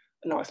know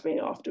and I'll explain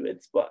it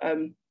afterwards. But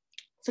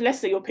so let's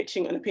say you're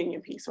pitching an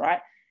opinion piece, right?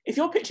 If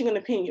you're pitching an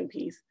opinion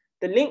piece,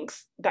 the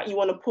links that you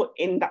want to put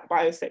in that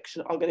bio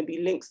section are going to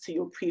be links to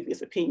your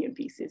previous opinion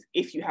pieces,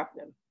 if you have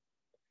them.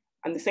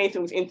 And the same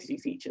thing with interview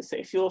features. So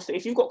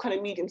if you've got kind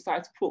of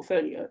medium-sized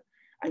portfolio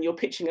and you're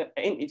pitching an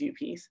interview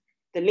piece,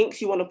 the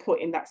links you want to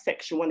put in that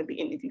section want to be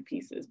interview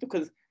pieces,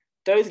 because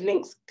those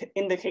links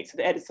indicate to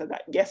the editor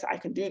that, yes, I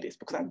can do this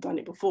because I've done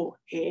it before,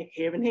 here,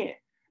 here, and here.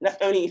 And that's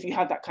only if you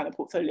have that kind of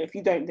portfolio. If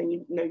you don't, then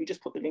you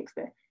just put the links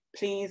there.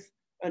 Please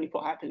only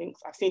put hyperlinks.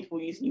 I've seen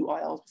people use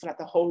URLs for like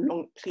the whole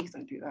long, please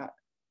don't do that.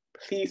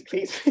 Please,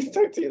 please, please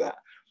don't do that.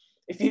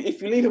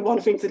 If you leave it one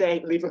thing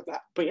today, leave it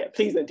that. But yeah,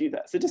 please don't do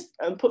that. So just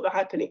put the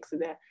hyperlinks in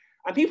there.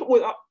 And people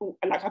will,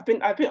 like I've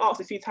been asked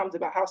a few times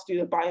about how to do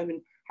the bio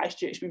in High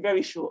Street. It should be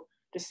very short.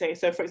 Just say,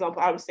 so for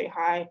example, I would say,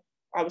 hi,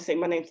 I would say,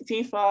 my name's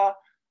Latifa.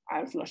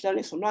 I'm a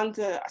journalist from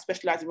London. I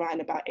specialize in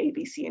writing about A,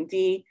 B, C, and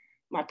D.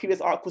 My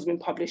previous articles have been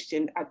published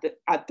in,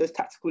 add those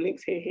tactical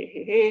links here, here,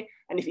 here, here.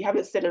 And if you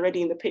haven't said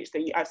already in the pitch,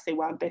 then I'd say,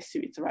 well, I'm best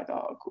suited to write the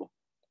article.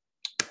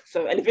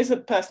 So, and if it's a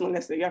personal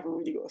lesson, you haven't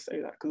really got to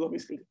say that, because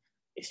obviously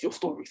it's your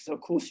story. So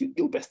of course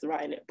you're best to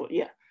write in it. But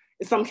yeah,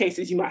 in some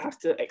cases you might have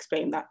to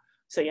explain that.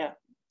 So yeah,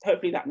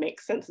 hopefully that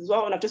makes sense as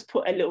well. And I've just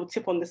put a little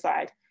tip on the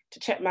side to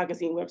check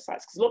magazine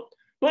websites, because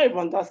not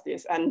everyone does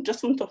this. And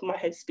just from the top of my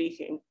head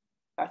speaking,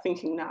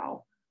 thinking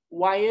now,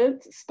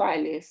 Wired,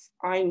 Stylist,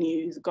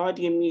 iNews,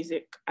 Guardian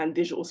Music, and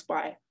Digital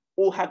Spy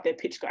all have their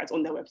pitch guides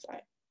on their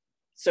website.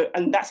 So,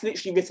 and that's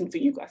literally written for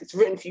you guys. It's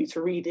written for you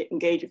to read it,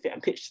 engage with it,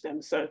 and pitch to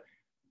them. So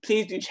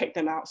please do check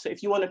them out. So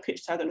if you want to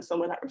pitch to, I don't know,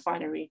 somewhere like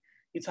Refinery,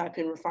 you type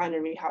in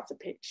Refinery, how to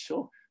pitch,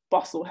 or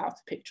Bustle, how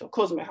to pitch, or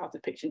Cosmo, how to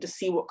pitch, and just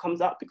see what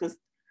comes up, because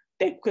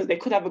they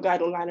could have a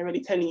guide online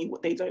already telling you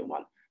what they don't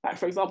want. Like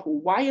for example,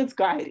 Wired's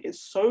guide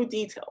is so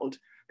detailed.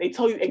 They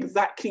tell you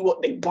exactly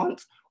what they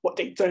want, what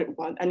they don't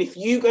want. And if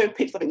you go and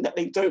pitch something that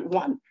they don't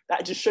want,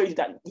 that just shows you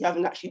that you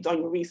haven't actually done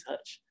your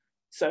research.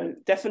 So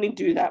definitely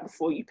do that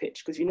before you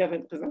pitch, because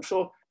I'm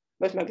sure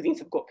most magazines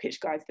have got pitch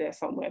guides there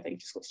somewhere that you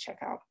just got to check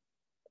out.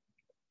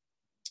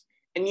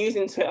 And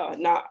using Twitter,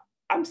 now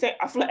I feel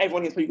like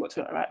everyone here's probably got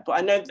Twitter, right? But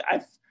I know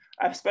that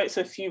I've spoken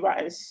to a few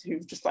writers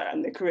who've just like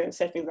in their career and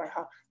said things like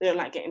how they don't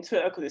like getting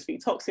Twitter because it's really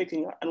toxic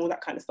and all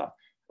that kind of stuff.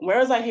 And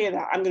whereas I hear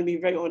that, I'm going to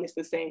be very honest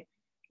and say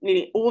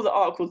nearly all the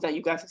articles that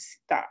you guys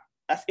have,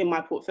 that's in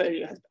my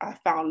portfolio I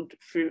found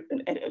through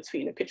an editor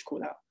tweeting a pitch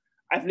call out.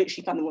 I've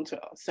literally found them on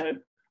Twitter. So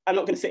I'm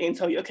not going to sit here and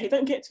tell you, okay,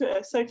 don't get Twitter,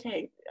 it's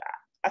okay.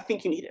 I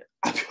think you need it.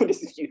 I'll be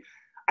honest with you.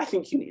 I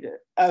think you need it.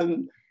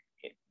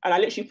 And I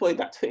literally put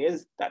that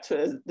Twitter's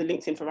the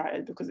LinkedIn for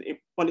writers, because it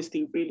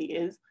honestly really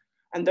is.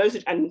 And those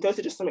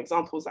are just some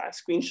examples that I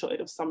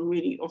screenshotted of some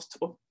really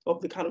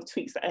of the kind of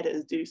tweets that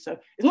editors do. So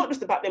it's not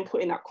just about them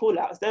putting that call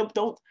outs.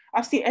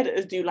 I've seen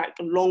editors do like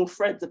long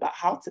threads about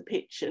how to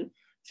pitch and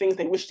things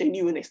they wish they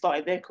knew when they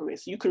started their career.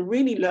 So you can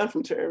really learn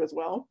from Twitter as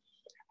well.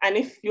 And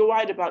if you're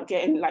worried about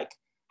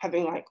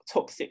having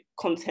toxic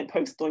content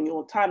posted on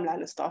your timeline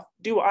and stuff,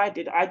 do what I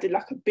did. I did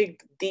like a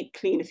big deep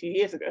clean a few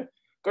years ago.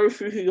 Go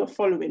through who you're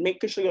following,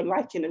 making sure you're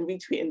liking and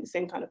retweeting the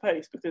same kind of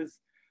post, because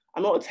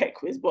I'm not a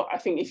tech whiz, but I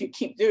think if you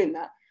keep doing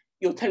that,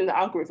 you're telling the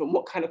algorithm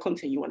what kind of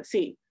content you want to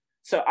see.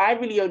 So I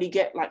really only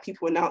get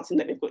people announcing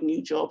that they've got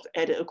new jobs,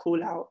 editor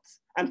call outs,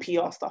 and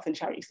PR stuff and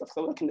charity stuff,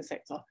 because I work in the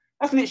sector.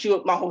 That's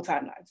literally my whole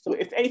timeline. So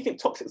if anything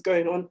toxic is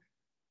going on,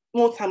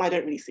 more time I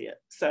don't really see it.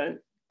 So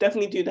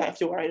definitely do that if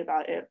you're worried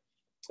about it.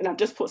 And I've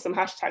just put some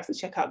hashtags to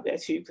check out there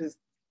too, because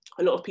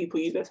a lot of people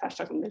use those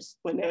hashtags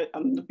when they're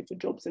looking for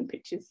jobs and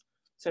pitches.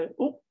 So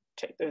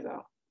check those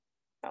out.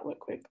 That went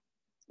quick.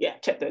 Yeah,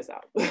 check those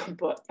out.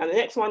 And the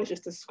next one is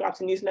just to subscribe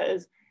to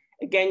newsletters.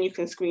 Again, you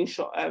can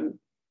screenshot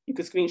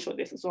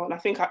this as well. And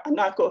I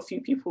know I've got a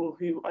few people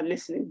who are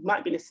listening,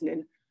 might be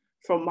listening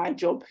from my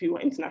job, who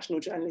are international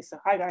journalists. So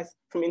hi guys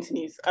from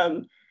Internews.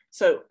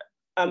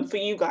 For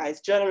you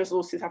guys, journal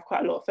resources have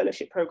quite a lot of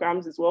fellowship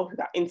programs as well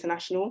that are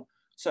international.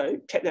 So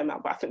check them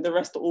out. But I think the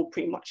rest are all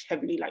pretty much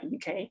heavily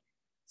UK.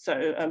 So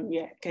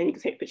you can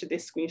take a picture of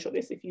this, screenshot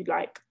this if you'd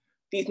like.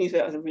 These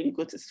newsletters are really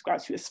good to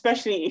subscribe to,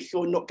 especially if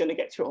you're not going to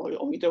get Twitter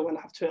or you don't want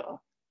to have Twitter.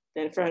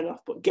 Then fair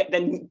enough, but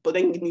then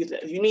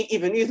newsletters. You need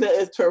either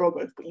newsletters, Twitter, or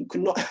both, but you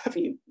cannot have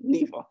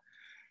neither.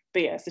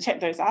 But yeah, so check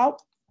those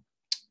out.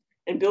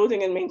 And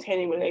building and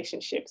maintaining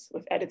relationships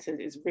with editors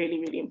is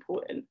really, really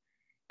important.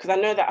 Because I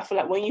know that I feel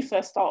like when you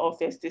first start off,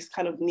 there's this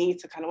kind of need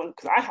to kind of want,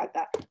 because I had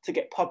that, to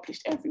get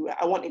published everywhere.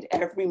 I wanted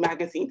every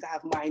magazine to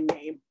have my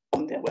name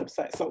on their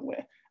website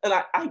somewhere. And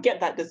I get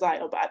that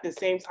desire, but at the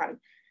same time,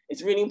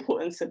 it's really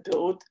important to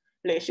build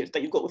relationships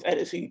that you've got with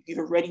editors who you've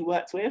already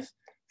worked with.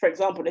 For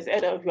example, there's an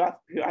editor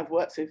who I've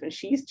worked with, and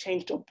she's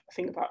changed job, I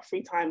think, about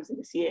 3 times in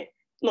this year.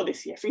 Not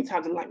this year, 3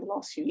 times in like the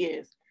last few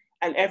years.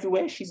 And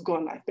everywhere she's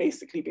gone, I've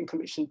basically been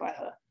commissioned by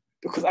her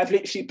because I've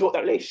literally built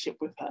that relationship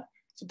with her.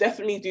 So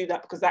definitely do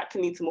that, because that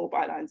can lead to more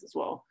bylines as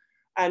well.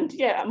 And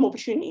yeah, more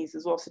opportunities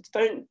as well. So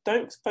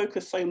don't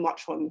focus so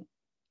much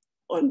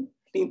on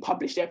being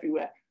published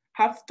everywhere.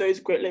 Have those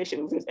great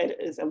relationships with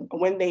editors, and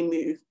when they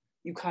move,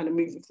 you kind of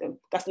move with them.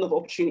 That's another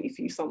opportunity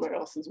for you somewhere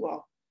else as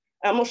well.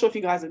 And I'm not sure if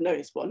you guys have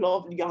noticed, but a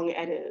lot of young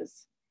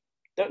editors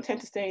don't tend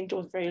to stay in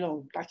jobs very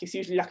long. Like it's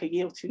usually like a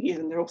year or 2 years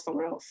and they're off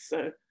somewhere else.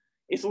 So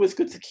it's always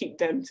good to keep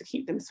them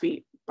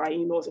sweet by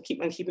emails and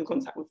keep in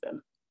contact with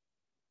them.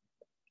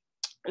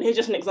 And here's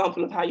just an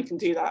example of how you can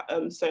do that.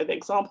 So the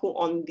example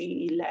on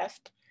the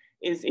left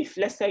is if,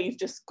 let's say you've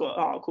just got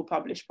an article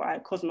published by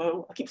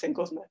Cosmo, I keep saying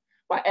Cosmo,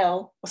 by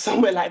Elle or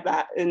somewhere like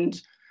that, and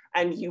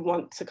you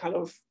want to kind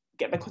of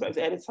get back in contact with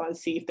the editor and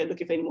see if they're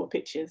looking for any more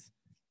pictures.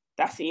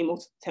 That's the email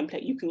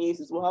template you can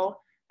use as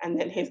well. And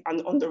then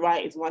and on the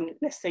right is one,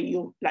 let's say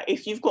you, like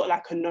if you've got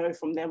like a no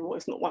from them, or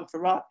it's not one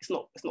for us, it's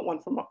not one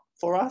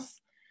for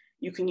us,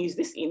 you can use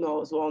this email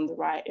as well on the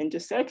right and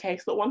just say, okay,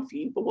 it's not one for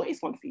you, but what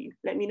is one for you?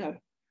 Let me know.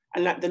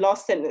 And like the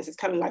last sentence is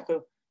kind of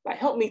like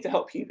help me to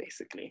help you,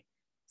 basically.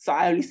 So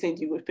I only send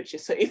you good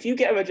pictures. So if you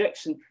get a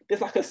rejection,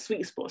 there's like a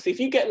sweet spot. So if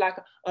you get like,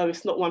 oh,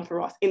 it's not one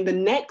for us, in the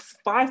next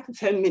 5 to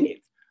 10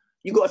 minutes,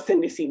 you got to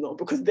send this email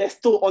because they're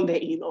still on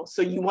their email.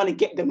 So you want to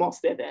get them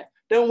whilst they're there.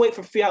 Don't wait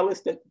for 3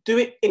 hours. Do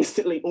it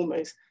instantly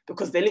almost,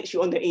 because they're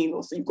literally on their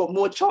email. So you've got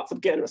more chance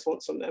of getting a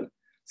response from them.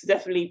 So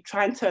definitely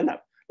try and turn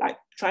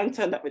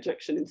that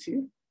rejection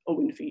into a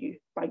win for you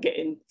by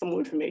getting some more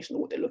information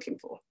on what they're looking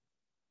for.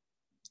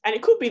 And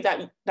it could be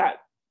that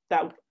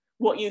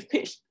what you've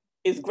pitched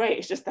is great.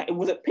 It's just that it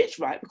wasn't pitched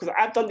right, because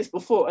I've done this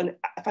before, and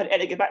I've had an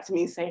editor get back to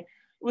me and say, it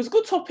was a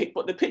good topic,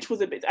 but the pitch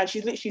was a bit, and she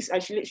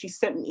literally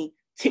sent me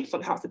tips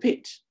on how to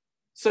pitch.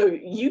 So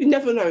you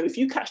never know, if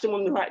you catch them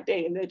on the right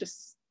day and they're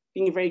just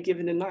being very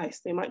giving and nice,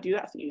 they might do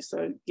that for you.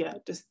 So yeah,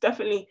 just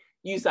definitely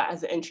use that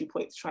as an entry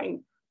point to try and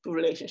build a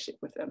relationship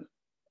with them.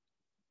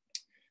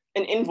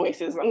 And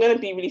invoices, I'm going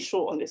to be really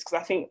short on this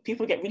because I think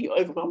people get really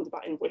overwhelmed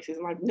about invoices,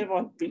 and I've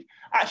never really,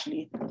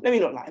 actually, let me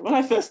not lie, when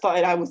I first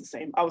started, I was the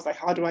same. I was like,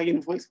 how do I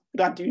invoice? What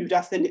do I do? Who do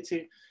I send it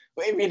to?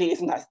 But it really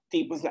isn't that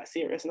deep, wasn't that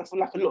serious. And I feel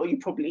like a lot of you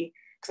probably,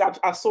 because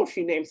I saw a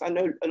few names, I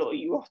know a lot of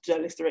you are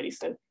journalists already,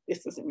 so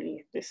this is not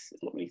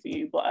really for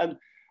you. But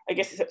I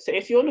guess, so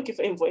if you're looking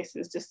for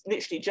invoices, just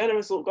literally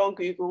go on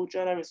Google,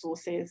 journal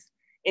resources,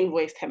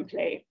 invoice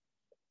template,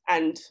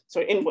 and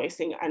so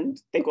invoicing,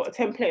 and they've got a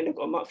template and they've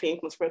got a monthly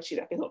income spreadsheet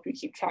that can help you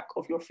keep track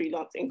of your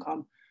freelance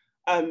income.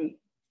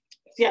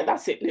 Yeah,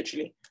 that's it,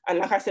 literally. And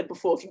like I said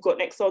before, if you've got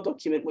an Excel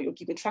document where you're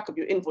keeping track of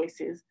your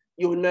invoices,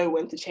 you'll know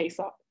when to chase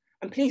up.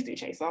 And please do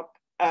chase up.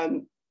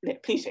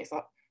 Please chase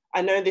up.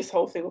 I know this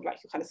whole thing of like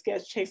you're kind of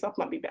scared to chase up,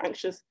 might be a bit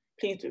anxious.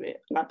 Please do it.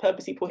 And I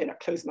purposely put in that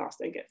closed mouths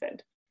don't get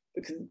fed,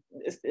 because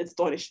it's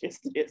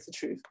the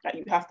truth. Like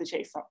you have to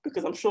chase up,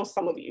 because I'm sure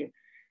some of you,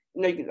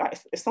 like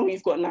if some of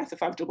you've got a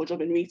 9-to-5 job or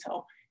job in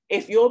retail,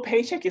 if your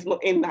paycheck is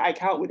not in that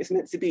account where it's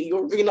meant to be,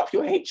 you're ringing up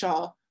your HR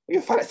or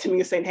your finance team and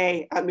you're saying,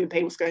 hey, I haven't been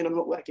paid, what's going on, I'm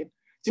not working.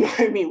 Do you know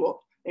what I mean?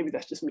 Well, maybe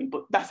that's just me,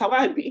 but that's how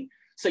I'd be.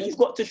 So you've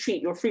got to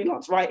treat your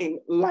freelance writing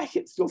like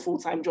it's your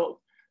full-time job.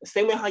 The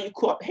same way how you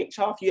call up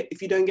HR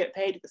if you don't get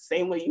paid, the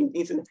same way you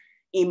need to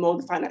email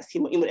the finance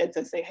team or email the editor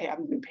and say, hey, I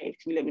haven't been paid,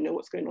 can you let me know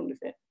what's going on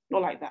with it?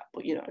 Not like that,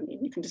 but you know what I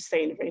mean? You can just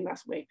say in a very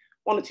nice way,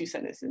 1 or 2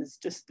 sentences,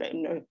 just let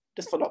them know,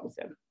 just follow up with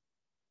them.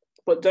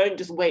 But don't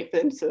just wait for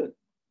them to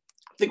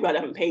figure out they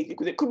haven't paid you,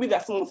 because it could be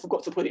that someone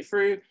forgot to put it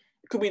through.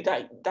 It could be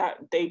that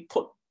they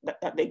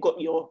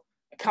got your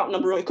account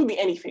number wrong. It could be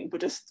anything,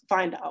 but just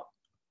find out.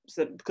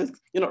 So because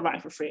you're not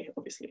writing for free,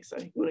 obviously, so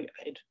you want to get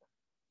paid.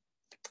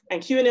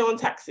 And Q&A on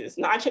taxes.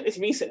 Now I checked this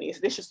recently, so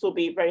this should still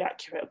be very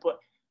accurate, but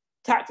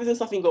taxes is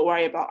something you've got to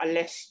worry about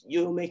unless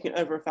you're making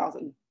over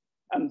 £1,000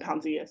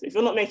 a year. So if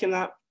you're not making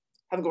that,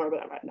 I haven't got to worry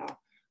about that right now.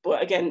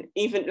 But again,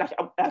 even like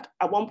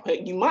at one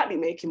point, you might be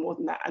making more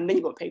than that, and then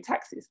you've got to pay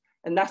taxes.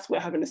 And that's where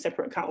having a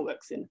separate account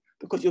works in,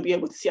 because you'll be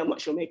able to see how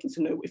much you're making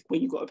to know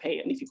when you've got to pay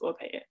it and if you've got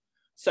to pay it.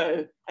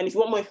 So, and if you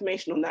want more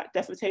information on that,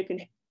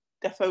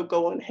 defo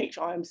go on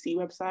HRMC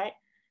website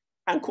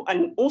and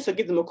also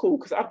give them a call,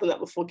 because I've done that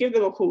before. Give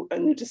them a call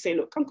and just say,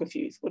 look, I'm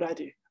confused. What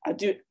do? I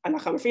do, and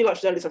like I'm a freelance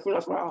journalist, a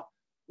freelance writer.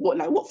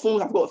 What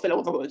forms I've got to fill out,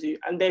 what I've got to do,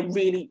 and they're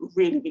really,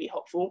 really, really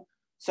helpful.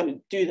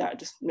 So do that.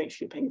 Just make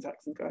sure you're paying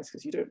taxes, guys,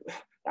 because you don't.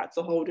 That's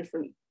a whole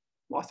different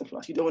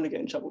masterclass. You don't want to get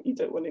in trouble. You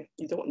don't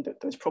want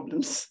those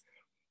problems.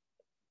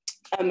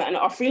 And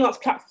are freelance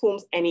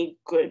platforms any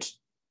good?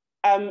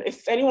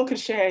 If anyone could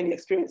share any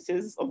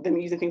experiences of them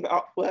using things like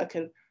Upwork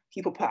and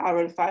people per hour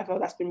and Fiverr,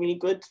 that's been really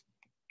good,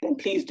 then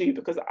please do,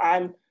 because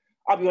I'm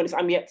I'll be honest,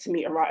 I'm yet to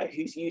meet a writer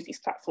who's used these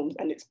platforms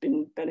and it's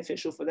been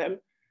beneficial for them.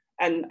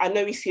 And I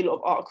know we see a lot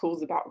of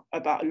articles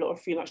about a lot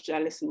of freelance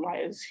journalists and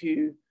writers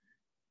who,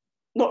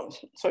 not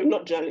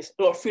journalists,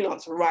 a lot of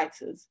freelance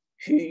writers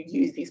who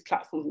use these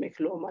platforms to make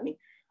a lot of money.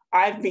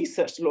 I've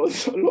researched a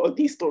lot of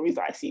these stories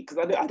that I see, because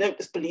I don't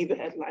just believe the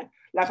headline,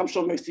 like I'm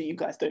sure most of you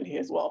guys don't hear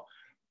as well.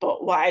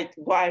 But what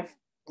I've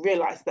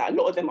realized that a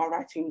lot of them are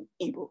writing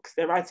ebooks.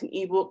 They're writing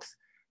ebooks,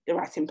 they're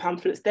writing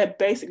pamphlets, they're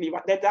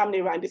damn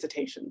near writing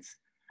dissertations.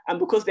 And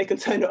because they can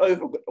turn it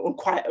over on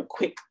quite a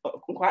quick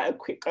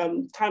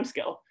time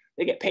scale,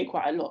 they get paid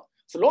quite a lot.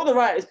 So a lot of the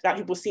writers that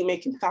people see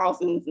making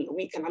thousands in a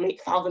week, and I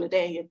make 1,000 a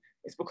day, and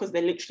it's because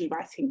they're literally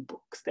writing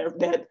books.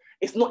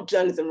 It's not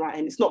journalism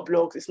writing, it's not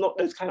blogs, it's not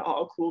those kind of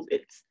articles,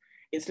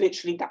 it's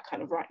literally that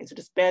kind of writing. So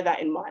just bear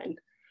that in mind.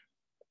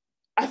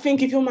 I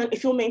think if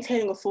you're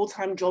maintaining a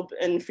full-time job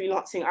in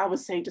freelancing, I would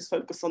say just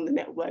focus on the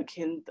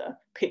networking, the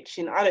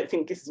pitching. I don't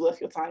think this is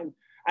worth your time.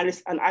 I've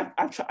used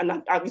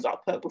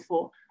Upwork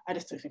before. I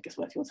just don't think it's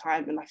worth your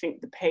time. And I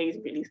think the pay is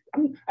really,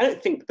 I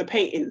don't think the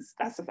pay is,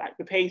 that's a fact.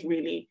 The pay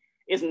really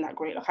isn't that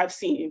great. Like I've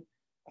seen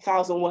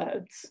 1,000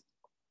 word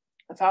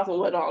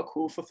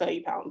article for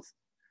 £30.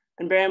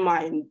 And bear in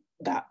mind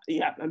that,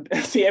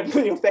 I see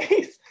everyone in your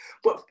face,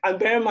 and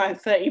bear in mind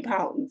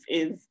 £30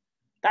 is,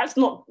 that's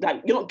not,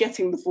 like, you're not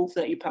getting the full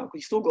 £30 because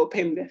you still got to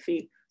pay them their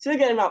fee. So you're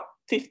getting about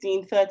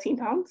 £15, £13.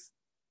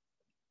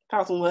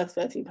 1,000 words,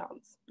 £13.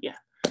 Yeah,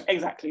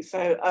 exactly.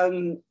 So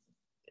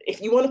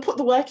if you want to put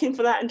the work in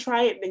for that and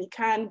try it, then you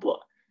can. But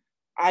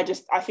I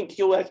think if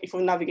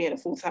you're navigating a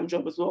full-time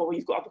job as well, or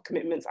you've got other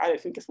commitments, I don't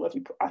think it's worth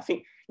you. I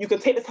think you can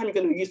take the time you're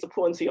going to use to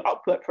put into your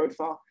Upwork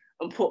profile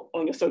and put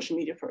on your social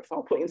media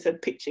profile, put into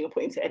pitching, or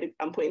put into edit,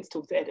 and put into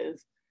talk to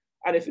editors.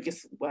 I don't think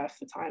it's worth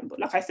the time. But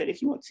like I said,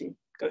 if you want to,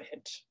 go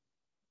ahead.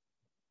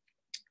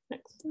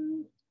 Next.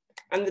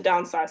 And the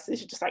downside, so this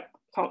is just like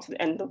come to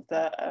the end of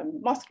the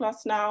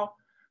masterclass now.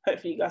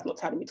 Hopefully you guys are not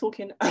tired of me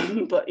talking.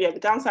 But yeah, the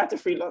downside to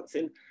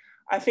freelancing,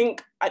 I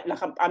think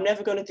I'm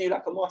never going to do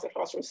like a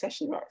masterclass or a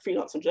session about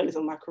freelance and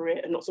journalism in my career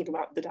and not talk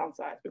about the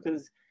downside,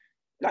 because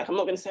like I'm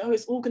not going to say, oh,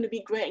 it's all going to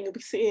be great and you'll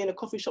be sitting in a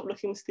coffee shop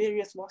looking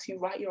mysterious whilst you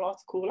write your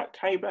article like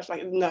Carrie Brash.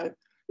 Like, no,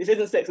 this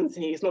isn't Sex and the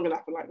City. It's not going to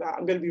happen like that.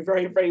 I'm going to be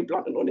very, very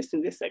blunt and honest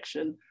in this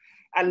section.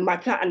 And my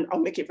plan, and I'll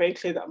make it very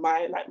clear that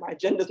my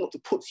agenda is not to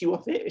put you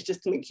off it. It's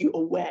just to make you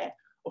aware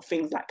of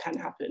things that can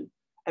happen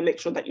and make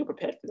sure that you're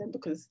prepared for them,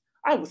 because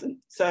I wasn't.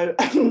 So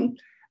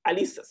at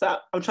least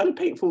I'm trying to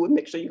paint forward,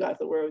 make sure you guys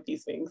are aware of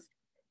these things.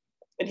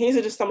 And here's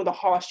are just some of the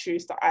harsh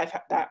truths that I've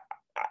had,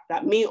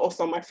 that me or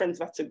some of my friends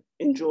have had to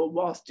endure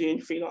whilst doing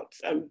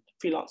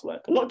freelance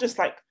work. And not just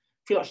like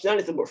freelance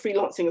journalism, but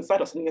freelancing and side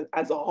hustling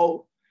as a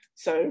whole.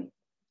 So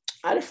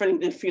I had a friend who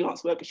did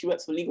freelance work and she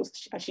works for legal,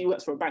 and she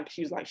works for a bank.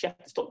 She was like, she had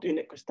to stop doing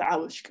it because the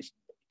hours she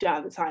didn't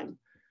have the time.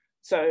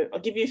 So I'll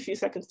give you a few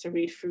seconds to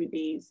read through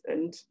these,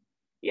 and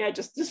yeah,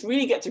 just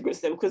really get to grips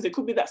with them, because it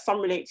could be that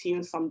some relate to you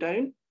and some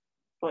don't.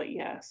 But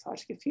yeah, so I'll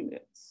just give a few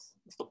minutes.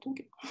 Stop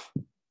talking.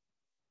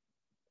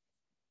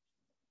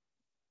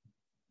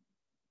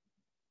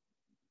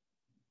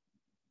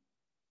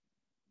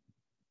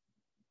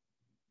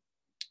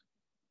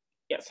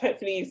 Yes,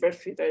 hopefully you've read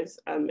through those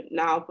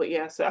now. But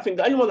yeah, so I think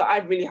the only one that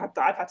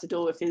I've had to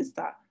deal with is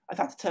that I've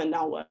had to turn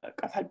down work.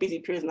 I've had busy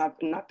periods and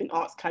I've been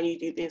asked, can you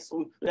do this?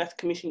 Or we have to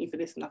commission you for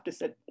this. And I've just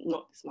said,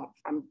 not this month,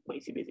 I'm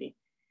way too busy.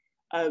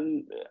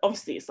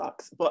 Obviously it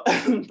sucks, but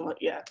but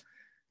yeah,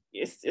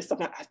 it's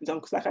something that has to be done,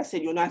 because like I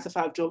said, your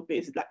 9-to-5 job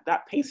is like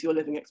that pays for your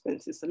living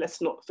expenses. So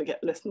let's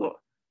not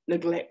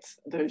neglect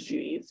those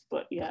duties.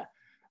 But yeah,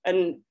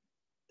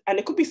 and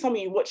it could be some of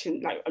you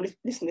watching, like I'm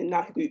listening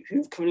now, who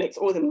can relate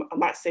to all of them. I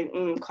might say,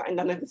 cutting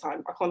down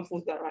overtime, I can't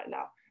afford that right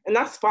now. And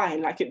that's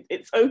fine. Like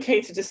it's okay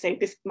to just say,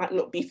 this might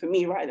not be for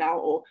me right now,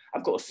 or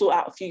I've got to sort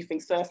out a few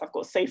things first. I've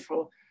got to save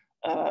for,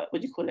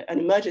 an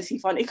emergency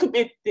fund.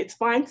 It's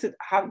fine to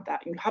have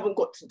that. You haven't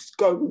got to just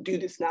go and do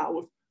this now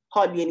with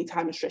hardly any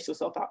time and stress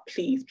yourself out.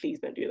 Please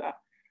don't do that.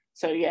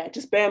 So yeah,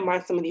 just bear in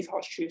mind some of these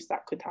harsh truths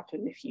that could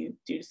happen if you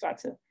do decide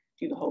to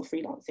do the whole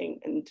freelancing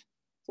and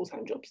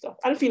full-time job stuff,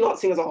 and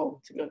freelancing as a whole,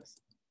 to be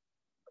honest.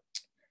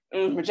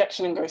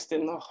 Rejection and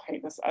ghosting, oh, I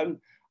hate this.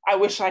 I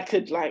wish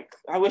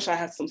I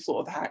had some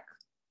sort of hack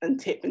and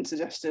tip and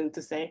suggestion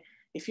to say,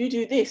 if you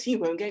do this, you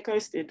won't get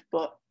ghosted,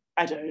 but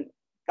I don't.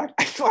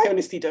 I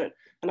honestly don't.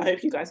 And I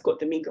hope you guys got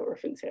the Migo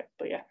reference here,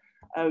 but yeah.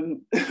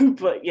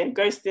 But yeah,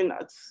 ghosting,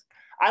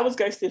 I was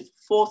ghosted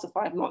 4 to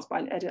 5 months by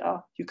an editor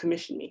who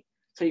commissioned me.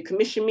 So he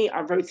commissioned me,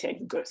 I wrote it, and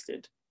he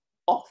ghosted.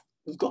 Off,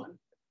 was gone.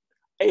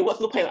 It was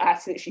the point where I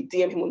had to literally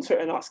DM him on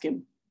Twitter and ask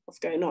him what's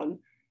going on.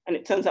 And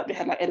it turns out they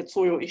had like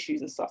editorial issues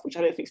and stuff, which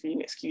I don't think is really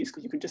an excuse,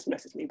 because you could just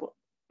message me. But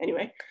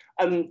anyway,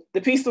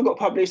 the piece still got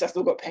published, I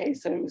still got paid,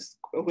 so it was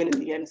a win in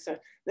the end. So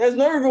there's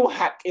no real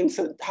hack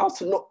into how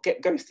to not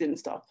get ghosted and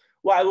stuff.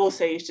 What I will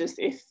say is just,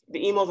 if the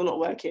emails are not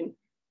working,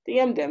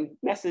 DM them,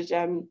 message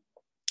them,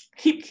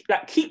 keep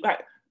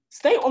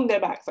stay on their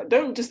backs. Like,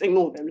 don't just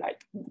ignore them.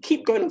 Like,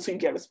 keep going until you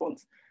get a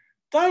response.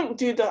 Don't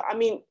do the, I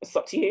mean, it's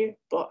up to you,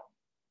 but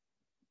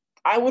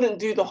I wouldn't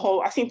do the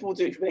whole, I've seen people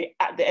do it when they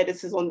at the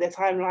editors on their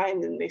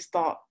timeline and they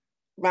start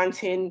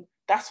ranting.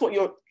 That's what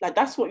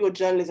your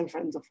journalism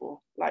friends are for.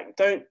 Like,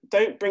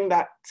 don't bring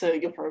that to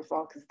your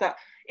profile, because that,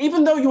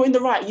 even though you're in the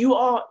right, you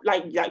are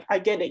like I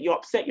get it, you're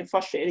upset, you're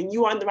frustrated, and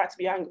you are in the right to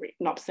be angry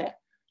and upset.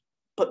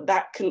 But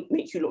that can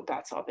make you look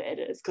bad to other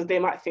editors, because they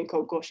might think,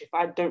 oh gosh, if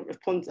I don't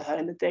respond to her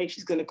in the day,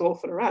 she's going to go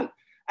off on a rant.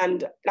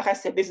 And like I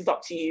said, this is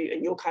up to you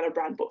and your kind of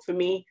brand. But for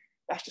me,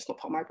 that's just not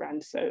part of my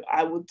brand. So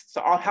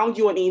I'll hound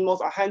you on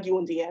emails, I'll hound you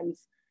on DMs,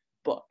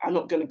 but I'm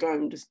not going to go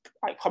and just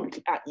like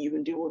publicly at you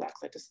and do all that,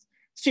 because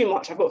it's too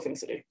much. I've got things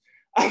to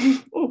do.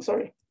 Oh,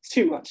 sorry, it's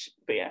too much.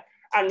 But yeah,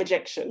 and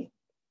rejection.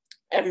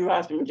 Every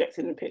writer's been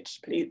rejected in the pitch.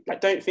 Please,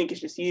 like, don't think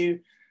it's just you.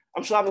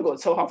 I'm sure I haven't got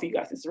to tell half of you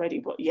guys this already,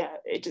 but yeah,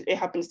 it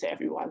happens to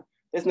everyone.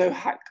 There's no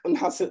hack on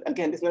how to,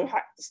 again, there's no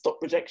hack to stop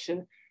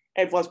rejection.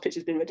 Everyone's pitch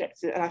has been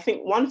rejected. And I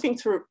think one thing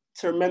to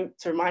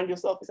remind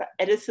yourself is that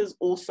editors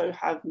also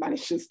have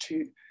managers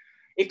too.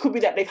 It could be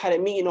that they've had a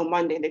meeting on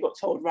Monday and they got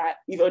told, right,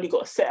 you've only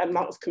got a set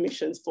amount of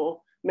commissions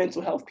for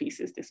mental health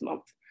pieces this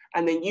month.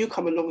 And then you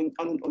come along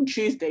on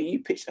Tuesday, you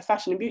pitch a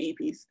fashion and beauty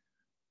piece.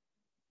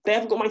 They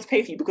haven't got money to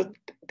pay for you because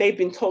they've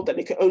been told that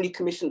they can only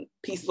commission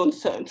pieces on a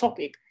certain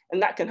topic.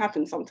 And that can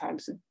happen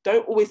sometimes. So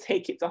don't always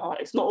take it to heart.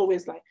 It's not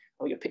always like,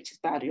 oh, your pitch is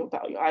bad, or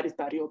your ad is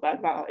bad, or you're bad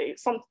about it.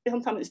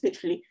 Sometimes it's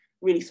literally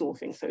really small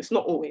things. So it's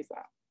not always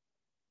that.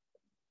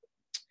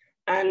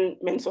 And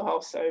mental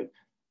health. So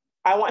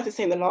I wanted to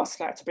say in the last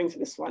slide to bring to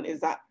this one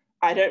is that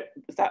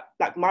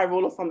like my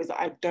rule of thumb is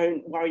that I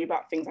don't worry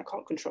about things I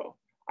can't control.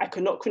 I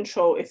cannot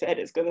control if the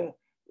editor's gonna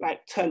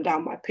like turn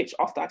down my pitch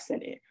after I've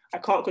sent it. I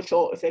can't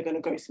control if they're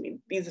gonna ghost me.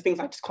 These are things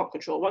I just can't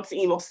control. Once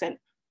the email's sent,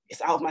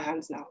 it's out of my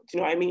hands now. Do you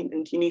know what I mean?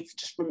 And you need to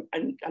just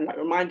like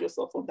remind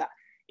yourself of that.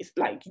 It's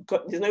like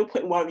there's no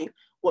point in worrying,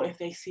 what if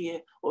they see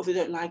it, or if they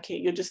don't like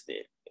it?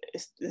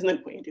 There's no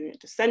point in doing it.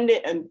 Just send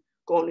it and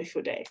go on with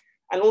your day.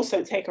 And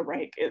also take a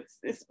break.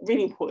 It's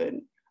really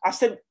important. I've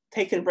said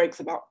taking breaks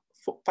about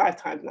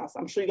 5 times now, so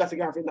I'm sure you guys are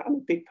gathering that I'm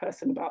a big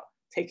person about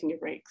taking your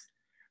breaks.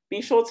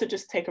 Be sure to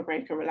just take a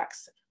break and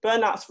relax.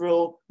 Burnout's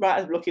real,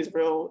 writer's block is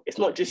real. It's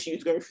not just you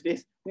to go through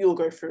this, we all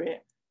go through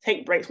it.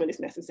 Take breaks when it's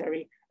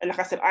necessary. And like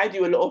I said, I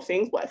do a lot of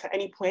things, but if at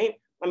any point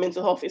my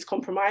mental health is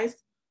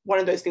compromised, one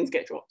of those things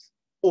get dropped,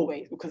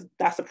 always, because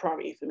that's a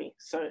priority for me.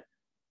 So it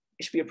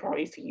should be a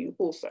priority for you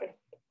also.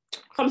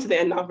 Come to the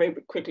end now very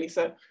quickly.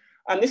 So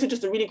this is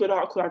just a really good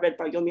article I read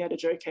by Yomi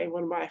Adejoke,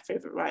 one of my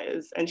favorite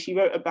writers. And she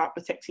wrote about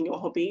protecting your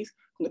hobbies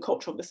from the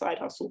culture of the side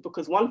hustle,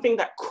 because one thing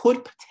that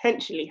could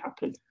potentially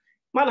happen,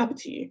 might happen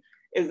to you,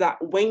 is that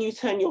when you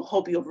turn your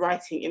hobby of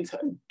writing into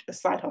a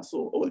side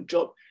hustle or a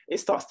job, it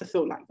starts to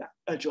feel like that,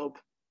 a job.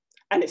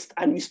 And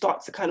you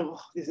start to kind of,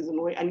 oh, this is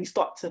annoying. And you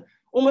start to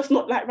almost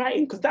not like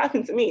writing, because that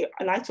happened to me.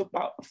 And I took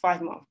about a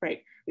 5-month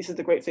break. This is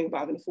the great thing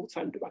about having a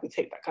full-time job. I can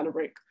take that kind of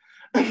break.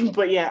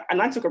 But yeah,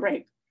 and I took a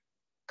break.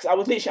 Because I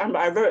was literally,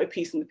 I wrote a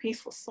piece and the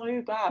piece was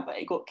so bad that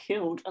it got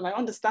killed. And I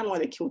understand why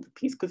they killed the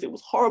piece, because it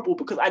was horrible,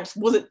 because I just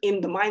wasn't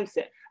in the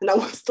mindset. And I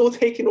was still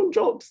taking on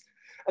jobs.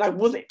 And I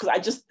wasn't, because I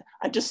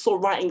just saw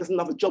writing as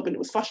another job and it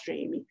was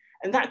frustrating me.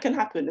 And that can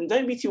happen. And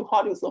don't be too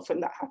hard on yourself when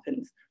that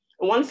happens.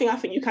 And one thing I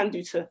think you can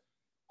do to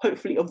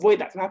hopefully avoid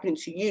that from happening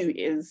to you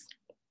is,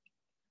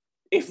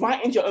 if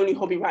writing's your only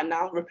hobby right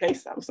now,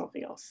 replace that with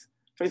something else.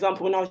 For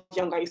example, when I was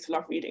young, I used to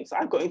love reading. So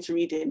I got into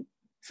reading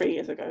 3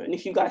 years ago. And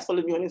if you guys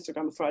followed me on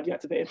Instagram before I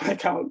deactivated my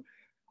account,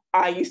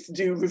 I used to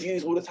do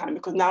reviews all the time,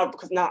 because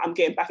now I'm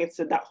getting back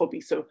into that hobby.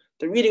 So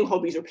the reading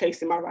hobby is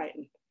replacing my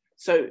writing.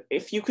 So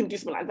if you can do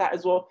something like that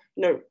as well,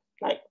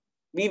 like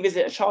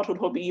revisit a childhood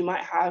hobby you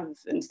might have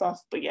and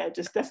stuff. But yeah,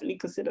 just definitely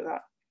consider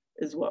that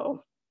as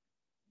well.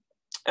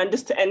 And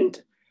just to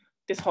end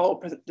this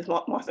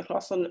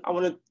masterclass on, I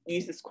want to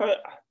use this quote.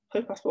 I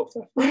hope I spoke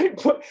to right,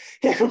 but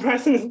yeah,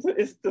 comparison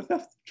is the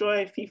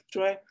thief of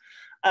joy.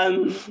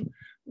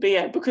 But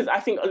yeah, because I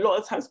think a lot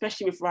of times,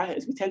 especially with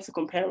writers, we tend to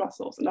compare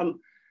ourselves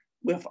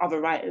with other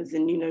writers,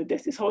 and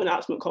there's this whole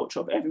announcement culture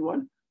of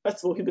everyone. First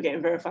of all, people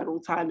getting verified all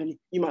the time, and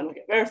you might not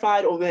get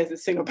verified, or there's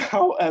this thing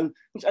about,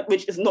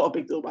 which is not a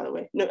big deal, by the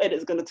way. No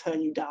editor's going to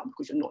turn you down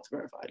because you're not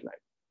verified. Like,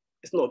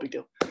 it's not a big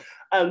deal.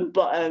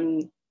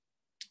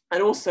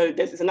 And also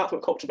there's this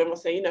announcement culture of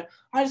everyone saying,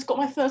 I just got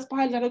my first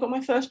pilot, I got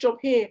my first job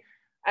here.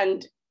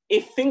 And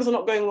if things are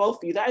not going well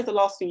for you, that is the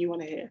last thing you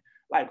want to hear.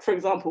 Like, for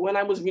example, when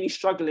I was really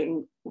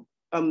struggling,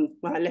 when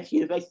I left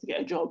university to get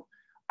a job,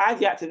 I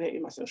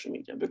deactivated my social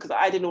media because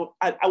I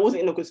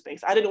wasn't in a good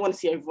space. I didn't want to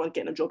see everyone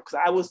getting a job because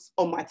I was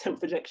on my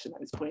 10th rejection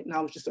at this point, and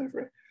I was just over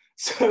it.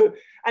 So,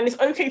 and it's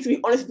okay to be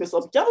honest with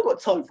yourself. You haven't got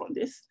to tell everyone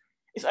this.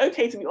 It's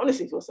okay to be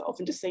honest with yourself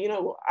and just say, you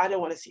know what, I don't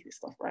want to see this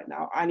stuff right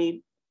now. I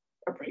need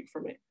a break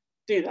from it.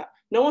 Do that.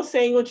 No one's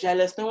saying you're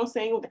jealous. No one's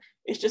saying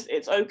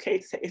it's okay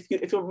to say,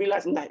 if you're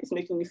realizing that it's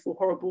making you feel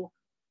horrible,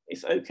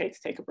 it's okay to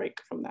take a break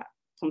from that,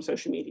 from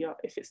social media,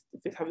 if it's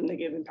having a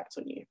negative impact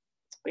on you.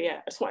 But yeah,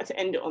 I just wanted to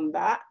end it on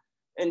that.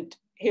 And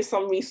here's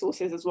some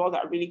resources as well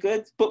that are really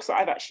good. Books that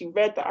I've actually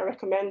read that I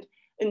recommend.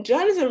 And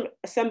Journalism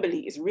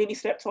Assembly is really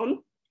slept on.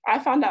 I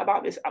found out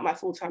about this at my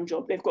full-time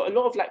job. They've got a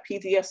lot of like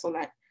PDFs on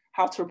like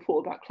how to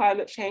report about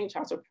climate change,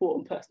 how to report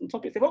on personal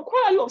topics. They've got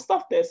quite a lot of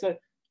stuff there, so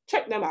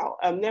check them out.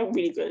 They're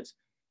really good.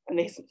 And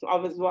there's some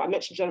others as well. I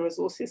mentioned General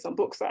Resources, some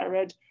books that I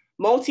read.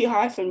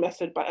 Multi-hyphen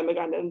Method by Emma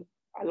Gannon.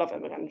 I love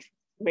Emma Gannon,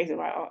 amazing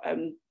writer.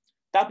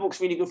 That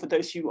book's really good for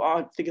those who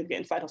are thinking of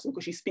getting side hustle,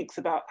 because she speaks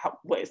about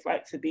what it's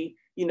like to be,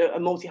 you know, a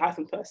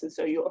multi-hyphen person.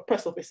 So you're a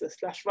press officer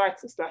 / writer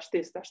 /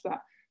 this / that.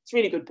 It's a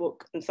really good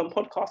book, and some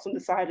podcasts on the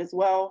side as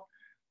well.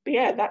 But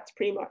yeah, that's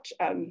pretty much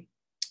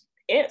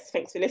it.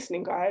 Thanks for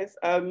listening, guys.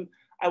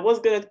 I was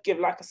gonna give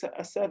like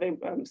a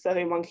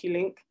survey monkey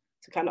link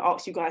to kind of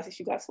ask you guys if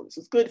you guys thought this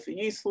was good, for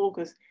useful,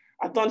 because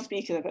I've done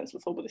speaking events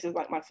before, but this is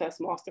like my first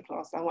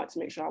masterclass. I wanted to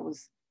make sure I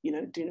was, you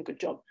know, doing a good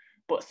job.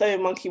 But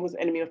Survey Monkey was an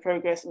enemy of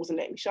progress. It wasn't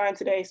letting me shine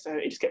today, so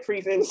it just kept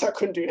freezing, so I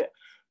couldn't do it.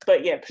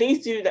 But yeah,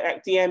 please do that,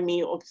 like, DM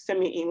me or send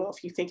me an email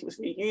if you think it was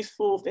really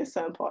useful, if there's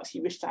certain parts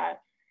you wished I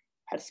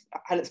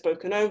hadn't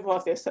spoken over,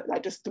 if there's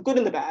like just the good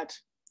and the bad,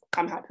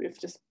 I'm happy with.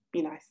 Just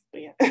be nice.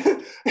 But yeah,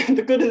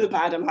 the good and the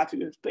bad I'm happy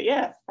with. But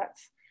yeah,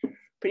 that's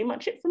pretty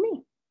much it for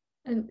me.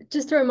 And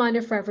just a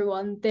reminder for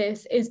everyone,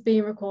 this is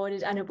being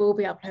recorded and it will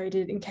be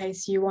uploaded in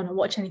case you want to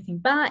watch anything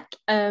back.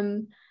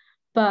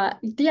 But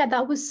yeah,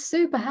 that was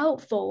super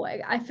helpful.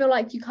 I feel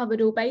like you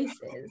covered all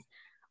bases.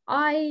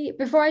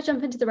 Before I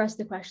jump into the rest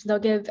of the questions, I'll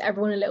give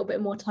everyone a little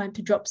bit more time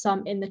to drop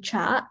some in the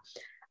chat.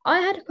 I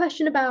had a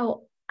question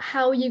about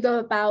how you go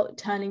about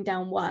turning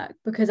down work,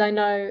 because I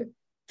know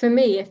for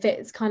me, if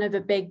it's kind of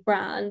a big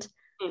brand,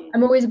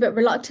 I'm always a bit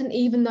reluctant,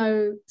 even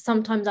though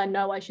sometimes I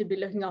know I should be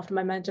looking after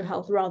my mental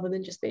health rather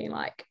than just being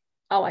like,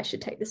 oh, I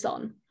should take this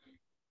on.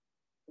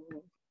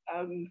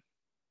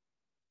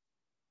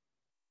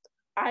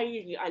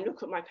 I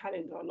look at my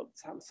calendar a lot of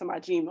the time, so my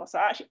Gmail. So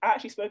I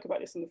actually spoke about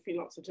this on the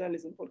Freelancer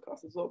Journalism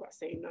podcast as well, about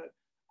saying no.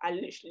 I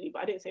literally,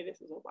 but I didn't say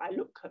this as well, but I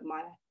look at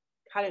my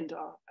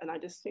calendar and I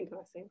just think, and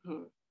I say,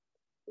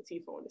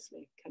 Latifa,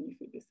 honestly, can you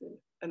fit this in?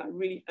 And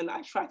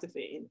I try to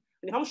fit it in.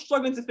 And if I'm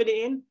struggling to fit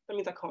it in, that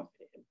means I can't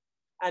fit it in.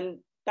 And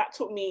that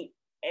took me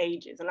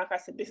ages. And like I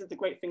said, this is the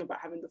great thing about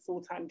having the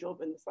full-time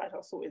job and the side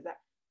hustle, is that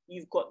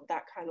you've got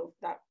that kind of,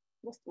 that,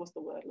 what's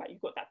the word? Like,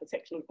 you've got that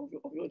protection of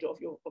your job,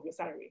 of your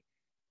salary.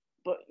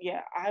 But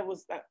yeah,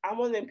 I'm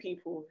one of them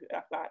people who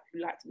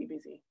like to be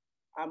busy.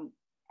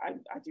 I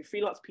do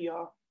freelance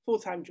PR,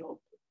 full-time job,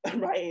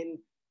 writing,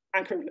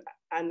 anchoring,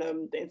 and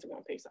the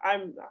Instagram page. So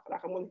I'm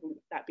one of them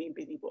that being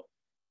busy, but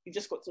you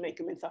just got to make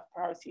them into a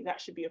priority. That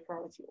should be a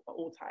priority at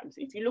all times.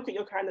 If you look at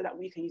your calendar that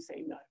week and you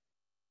say, no,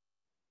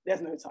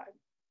 there's no time,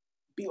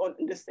 be on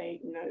and just say,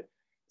 you know,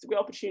 it's a great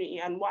opportunity.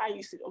 And what I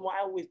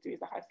always do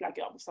is like, I flag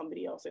it up with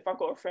somebody else. So if I've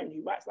got a friend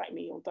who writes like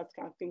me or does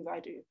the kind of things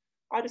I do,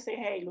 I just say,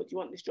 hey, look, do you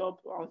want this job?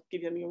 Or I'll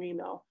give them your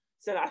email.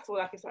 So that I feel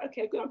like it's like,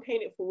 okay, good, I'm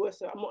paying it forward.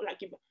 So I'm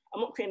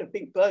not creating a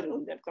big burden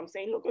on them, because I'm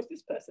saying, look, go to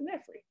this person,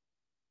 they're free.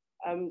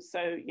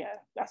 So yeah,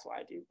 that's what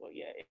I do. But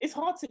yeah, it's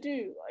hard to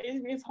do.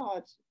 It's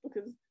hard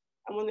because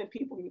I'm one of them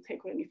people who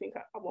take on anything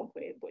at one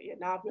point. But yeah,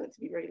 now I've learned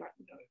to be very like,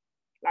 no.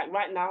 Like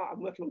right now,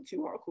 I'm working on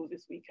 2 articles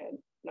this weekend,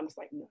 and I'm just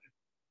like,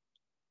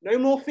 no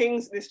more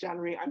things this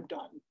January. I'm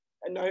done.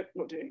 And no,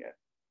 not doing it.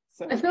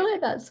 So I feel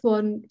like that's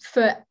one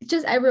for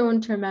just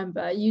everyone to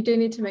remember. You do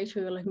need to make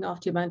sure you're looking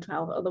after your mental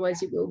health,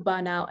 otherwise you will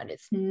burn out, and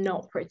it's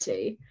not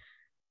pretty.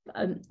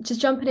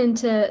 Just jumping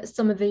into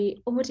some of the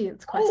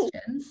audience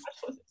questions.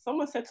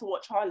 Someone said to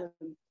watch Harlem.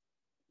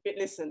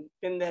 Listen,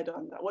 been there,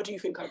 done that. What do you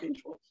think I've been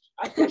watched?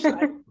 I finished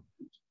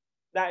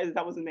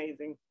that was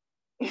amazing.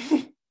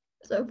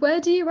 So where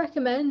do you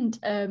recommend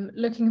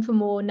looking for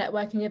more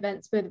networking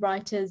events with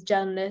writers,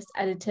 journalists,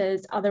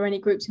 editors? Are there any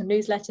groups or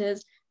newsletters?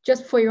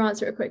 Just before you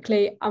answer it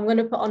quickly, I'm going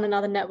to put on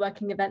another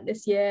networking event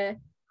this year.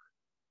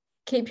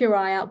 Keep your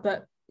eye out.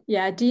 But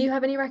yeah, do you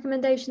have any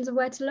recommendations of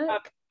where to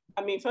look?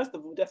 I mean, first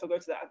of all, definitely go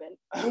to that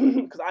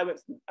event, because I went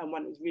and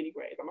one, it was really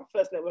great. It was like my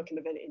first networking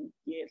event in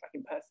years, like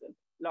in person.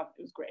 Loved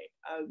it, it was great.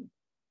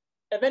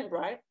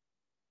 Eventbrite.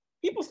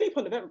 People sleep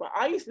on Eventbrite.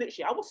 I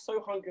was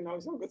so hungry when I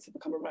was younger to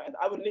become a writer.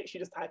 I would literally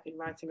just type in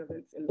writing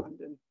events in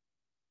London,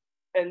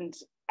 and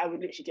I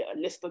would literally get a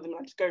list of them.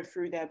 I'd just go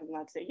through them and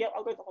I'd say, yeah,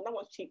 I'll go to that one. That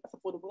one's cheap, that's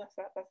affordable, that's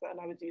that, and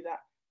I would do that.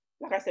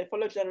 Like I said,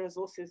 follow General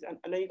Resources, and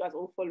I know you guys are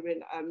all following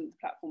the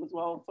platform as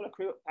well.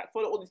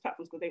 Follow all these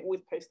platforms because they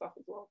always post stuff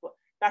as well. But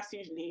that's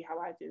usually how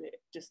I do it.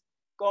 Just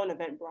go on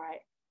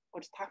Eventbrite or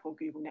just type on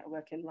Google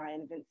networking,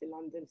 writing events in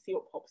London, see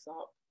what pops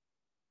up,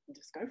 and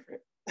just go for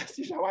it. That's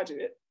usually how I do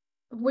it.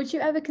 Would you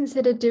ever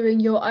consider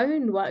doing your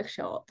own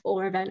workshop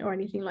or event or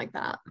anything like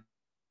that?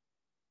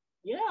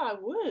 Yeah, I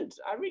would.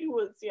 I really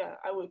would. Yeah,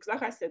 I would.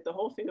 Because like I said, the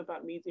whole thing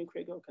about me doing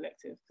Create Girl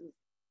Collective, because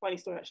funny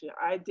story actually,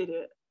 I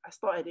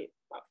started it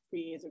about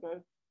 3 years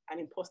ago, and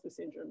imposter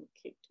syndrome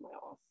kicked my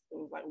ass. It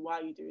was like, why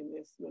are you doing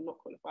this? You're not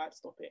qualified,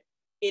 stop it.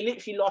 It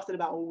literally lasted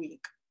about a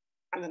week,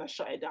 and then I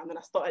shut it down. Then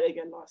I started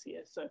again last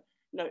year. So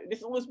no,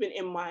 it's always been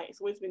in my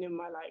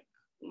like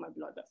my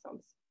blood. That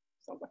sounds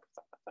like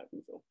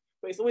something.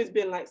 But it's always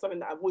been like something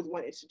that I've always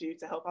wanted to do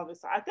to help others.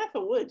 So I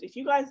definitely would. If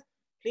you guys,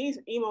 please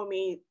email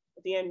me,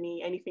 DM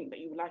me anything that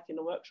you would like in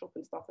the workshop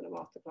and stuff in a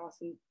masterclass,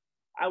 and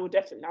I would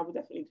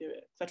definitely do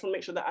it. So I just want to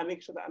make sure that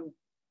I'm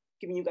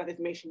giving you guys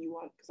information you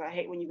want, because I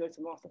hate when you go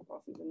to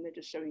masterclasses and they're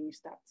just showing you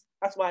stats.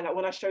 That's why, like,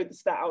 when I showed the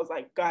stat, I was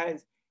like,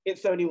 guys,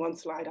 it's only one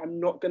slide. I'm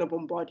not going to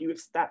bombard you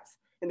with stats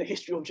in the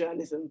history of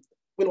journalism.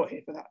 We're not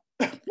here for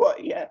that.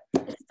 But yeah.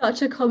 It's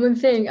such a common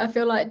thing. I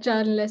feel like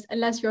journalists,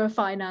 unless you're a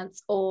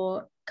finance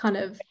or kind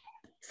of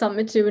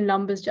something to do with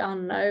numbers, I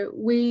don't know,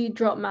 we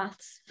drop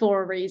maths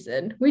for a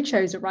reason. We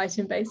chose a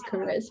writing-based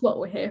career. It's what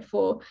we're here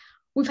for.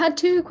 We've had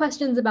 2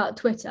 questions about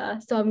Twitter,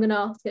 so I'm going to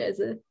ask it as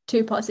a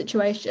 2-part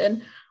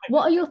situation.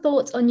 What are your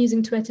thoughts on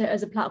using Twitter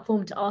as a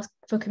platform to ask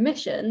for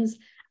commissions?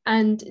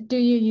 And do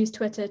you use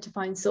Twitter to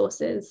find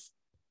sources?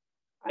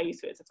 I use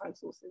Twitter to find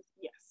sources,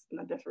 yes. And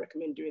I definitely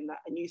recommend doing that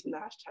and using the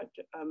hashtag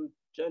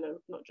journal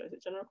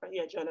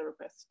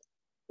request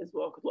as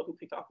well, because a lot of people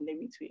pick it up and they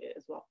retweet it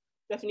as well.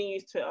 Definitely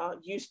use Twitter.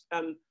 Use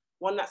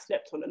one that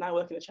slept on, and I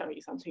work in a charity,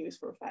 so I'm telling you this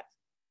for a fact.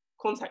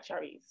 Contact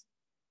charities.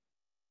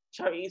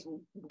 Charities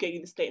will get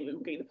you the statement,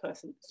 will get you the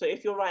person. So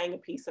if you're writing a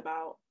piece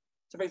about,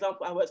 so for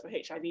example, I worked for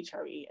a HIV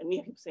charity, and we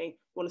have people saying,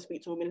 want to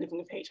speak to women living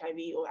with HIV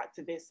or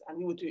activists, and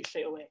we will do it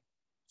straight away.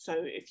 So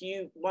if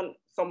you want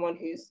someone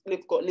who's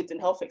got lived in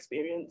health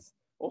experience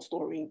or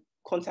story,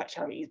 contact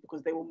charities,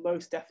 because they will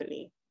most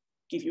definitely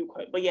give you a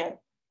quote. But yeah,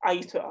 I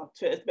use Twitter.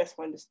 Twitter is the best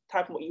one. Just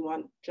type in what you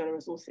want, journal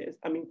resources.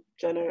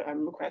 Journal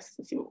requests,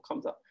 and see what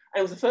comes up. And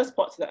it was the first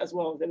part to that as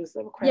well. There was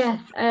a request.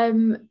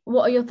 Yes.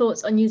 What are your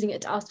thoughts on using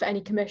it to ask for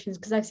any commissions?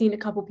 Because I've seen a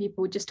couple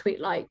people just tweet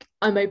like,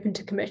 "I'm open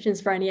to commissions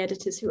for any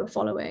editors who are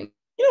following."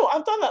 You know,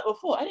 I've done that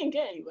before. I didn't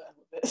get anywhere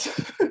with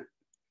it.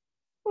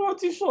 I'm not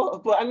too sure,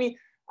 but I mean,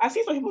 I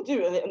see some people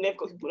do it, and they've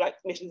got people like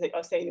commissions that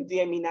are saying,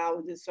 DM me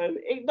now. So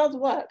it does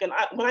work. And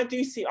when I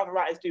do see other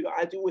writers do it,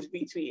 I do always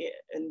retweet it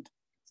and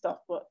stuff.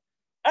 But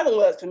it doesn't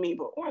work for me,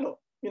 but why not?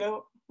 You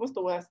know, what's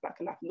the worst that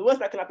can happen? The worst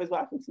that can happen is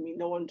what happened to me.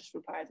 No one just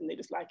replies and they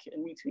just like it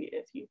and retweet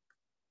it.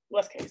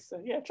 Worst case.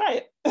 So yeah,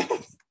 try it.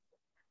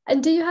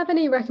 And do you have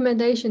any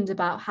recommendations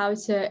about how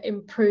to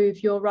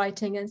improve your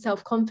writing and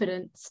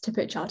self-confidence to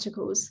pitch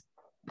articles?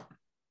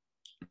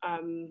 How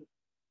to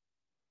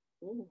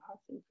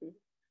improve?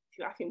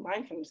 See, I think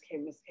mine just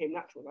came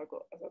natural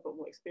as I got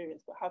more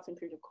experience. But how to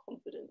improve your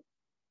confidence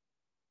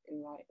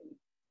in writing?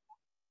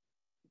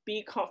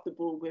 Be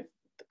comfortable with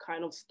the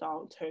kind of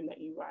style and tone that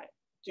you write.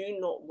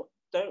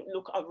 Don't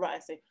look at other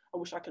writers and say, I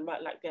wish I could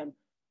write like them.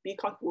 Be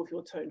comfortable with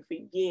your tone. For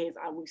years,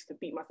 I used to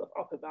beat myself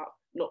up about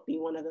not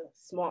being one of the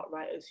smart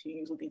writers who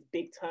use all these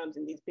big terms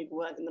and these big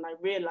words. And then I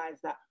realized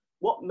that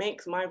what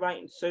makes my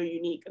writing so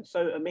unique and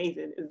so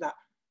amazing is that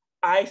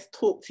I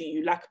talk to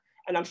you like,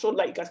 and I'm sure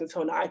like you guys can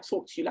tell now, I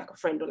talk to you like a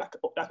friend or like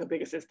a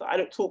bigger sister. I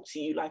don't talk to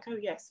you like, oh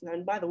yes,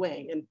 and by the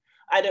way, and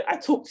I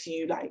talk to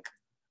you like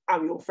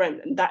I'm your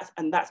friend, and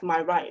that's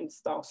my writing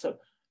style. So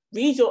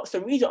read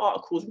your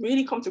articles,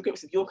 really come to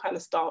grips with your kind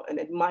of style and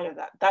admire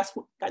that.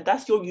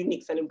 That's your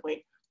unique selling point.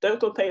 Don't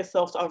compare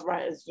yourself to other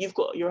writers. You've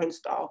got your own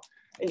style,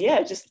 and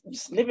yeah, just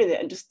live in it,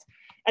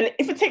 and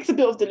if it takes a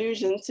bit of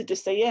delusion to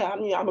just say, yeah,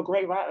 I'm a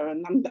great writer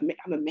and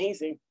I'm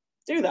amazing,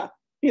 do that.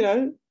 You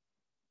know,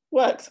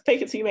 works.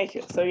 Fake it till you make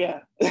it. So yeah,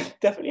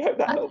 definitely hope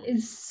that helps. That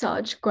is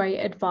such great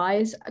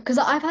advice, because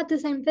I've had the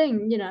same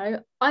thing. You know,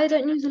 I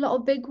don't use a lot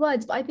of big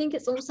words, but I think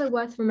it's also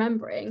worth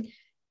remembering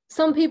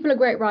some people are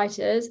great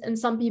writers and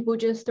some people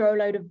just throw a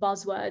load of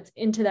buzzwords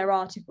into their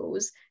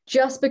articles.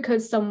 Just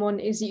because someone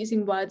is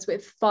using words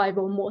with 5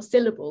 or more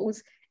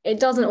syllables,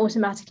 it doesn't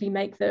automatically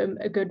make them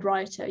a good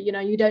writer. You know,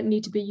 you don't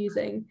need to be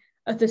using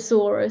a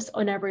thesaurus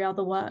on every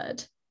other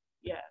word.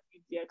 Yeah,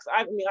 because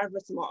I've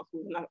read some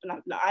articles and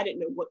I didn't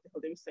know what the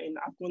hell they were saying.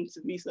 I've gone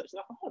to research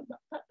and I thought, oh,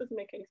 that doesn't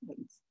make any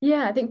sense.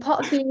 Yeah, I think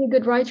part of being a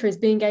good writer is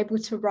being able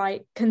to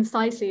write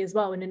concisely as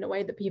well and in a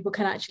way that people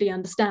can actually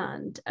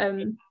understand.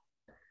 And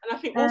I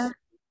think also,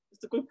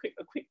 just a quick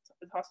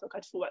task, I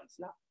just thought about this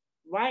now.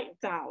 Write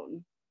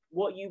down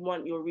what you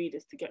want your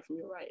readers to get from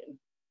your writing.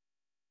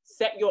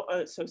 Set your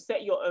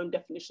own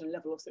definition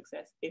level of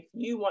success. If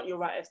you want your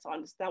writers to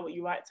understand what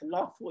you write, to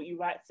laugh for what you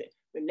write, to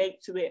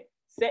relate to it,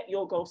 set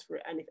your goals for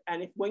it.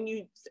 And if when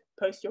you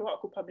post your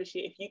article, publish it,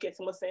 if you get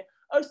someone saying,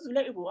 oh, this is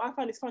relatable, I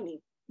find this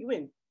funny, you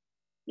win.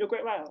 You're a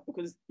great writer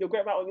because you're a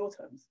great writer on your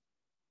terms.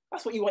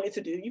 That's what you wanted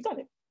to do. You've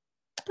done it.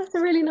 That's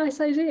a really nice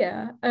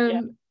idea.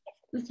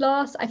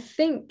 Last, I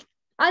think,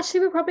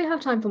 actually, we probably have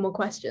time for more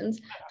questions.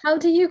 How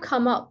do you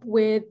come up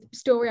with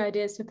story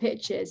ideas for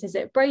pitches? Is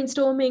it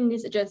brainstorming?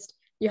 Is it just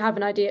you have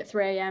an idea at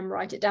 3 a.m.,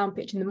 write it down,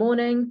 pitch in the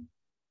morning?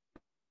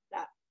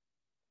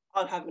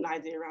 I'll have an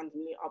idea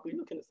randomly. I'll be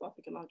looking at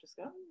something and I'll just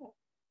go, oh, yeah,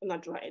 and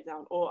I'll write it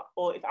down. Or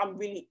if I'm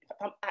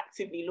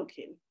actively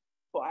looking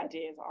for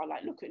ideas, I'll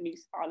like look at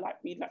news. I'll like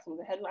read like some of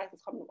the headlines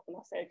that's coming up, and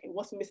I'll say, okay,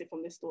 what's missing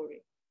from this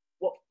story?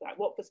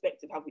 What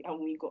perspective have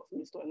we got from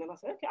this story? And then I'll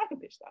say, okay, I can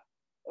pitch that,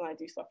 and I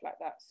do stuff like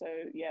that. So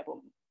yeah, but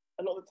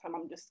a lot of the time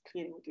I'm just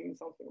clearly doing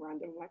something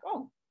random, like,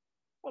 oh,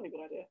 that'd be a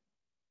good idea,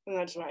 and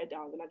I just write it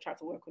down, and I try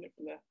to work on it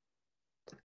from there.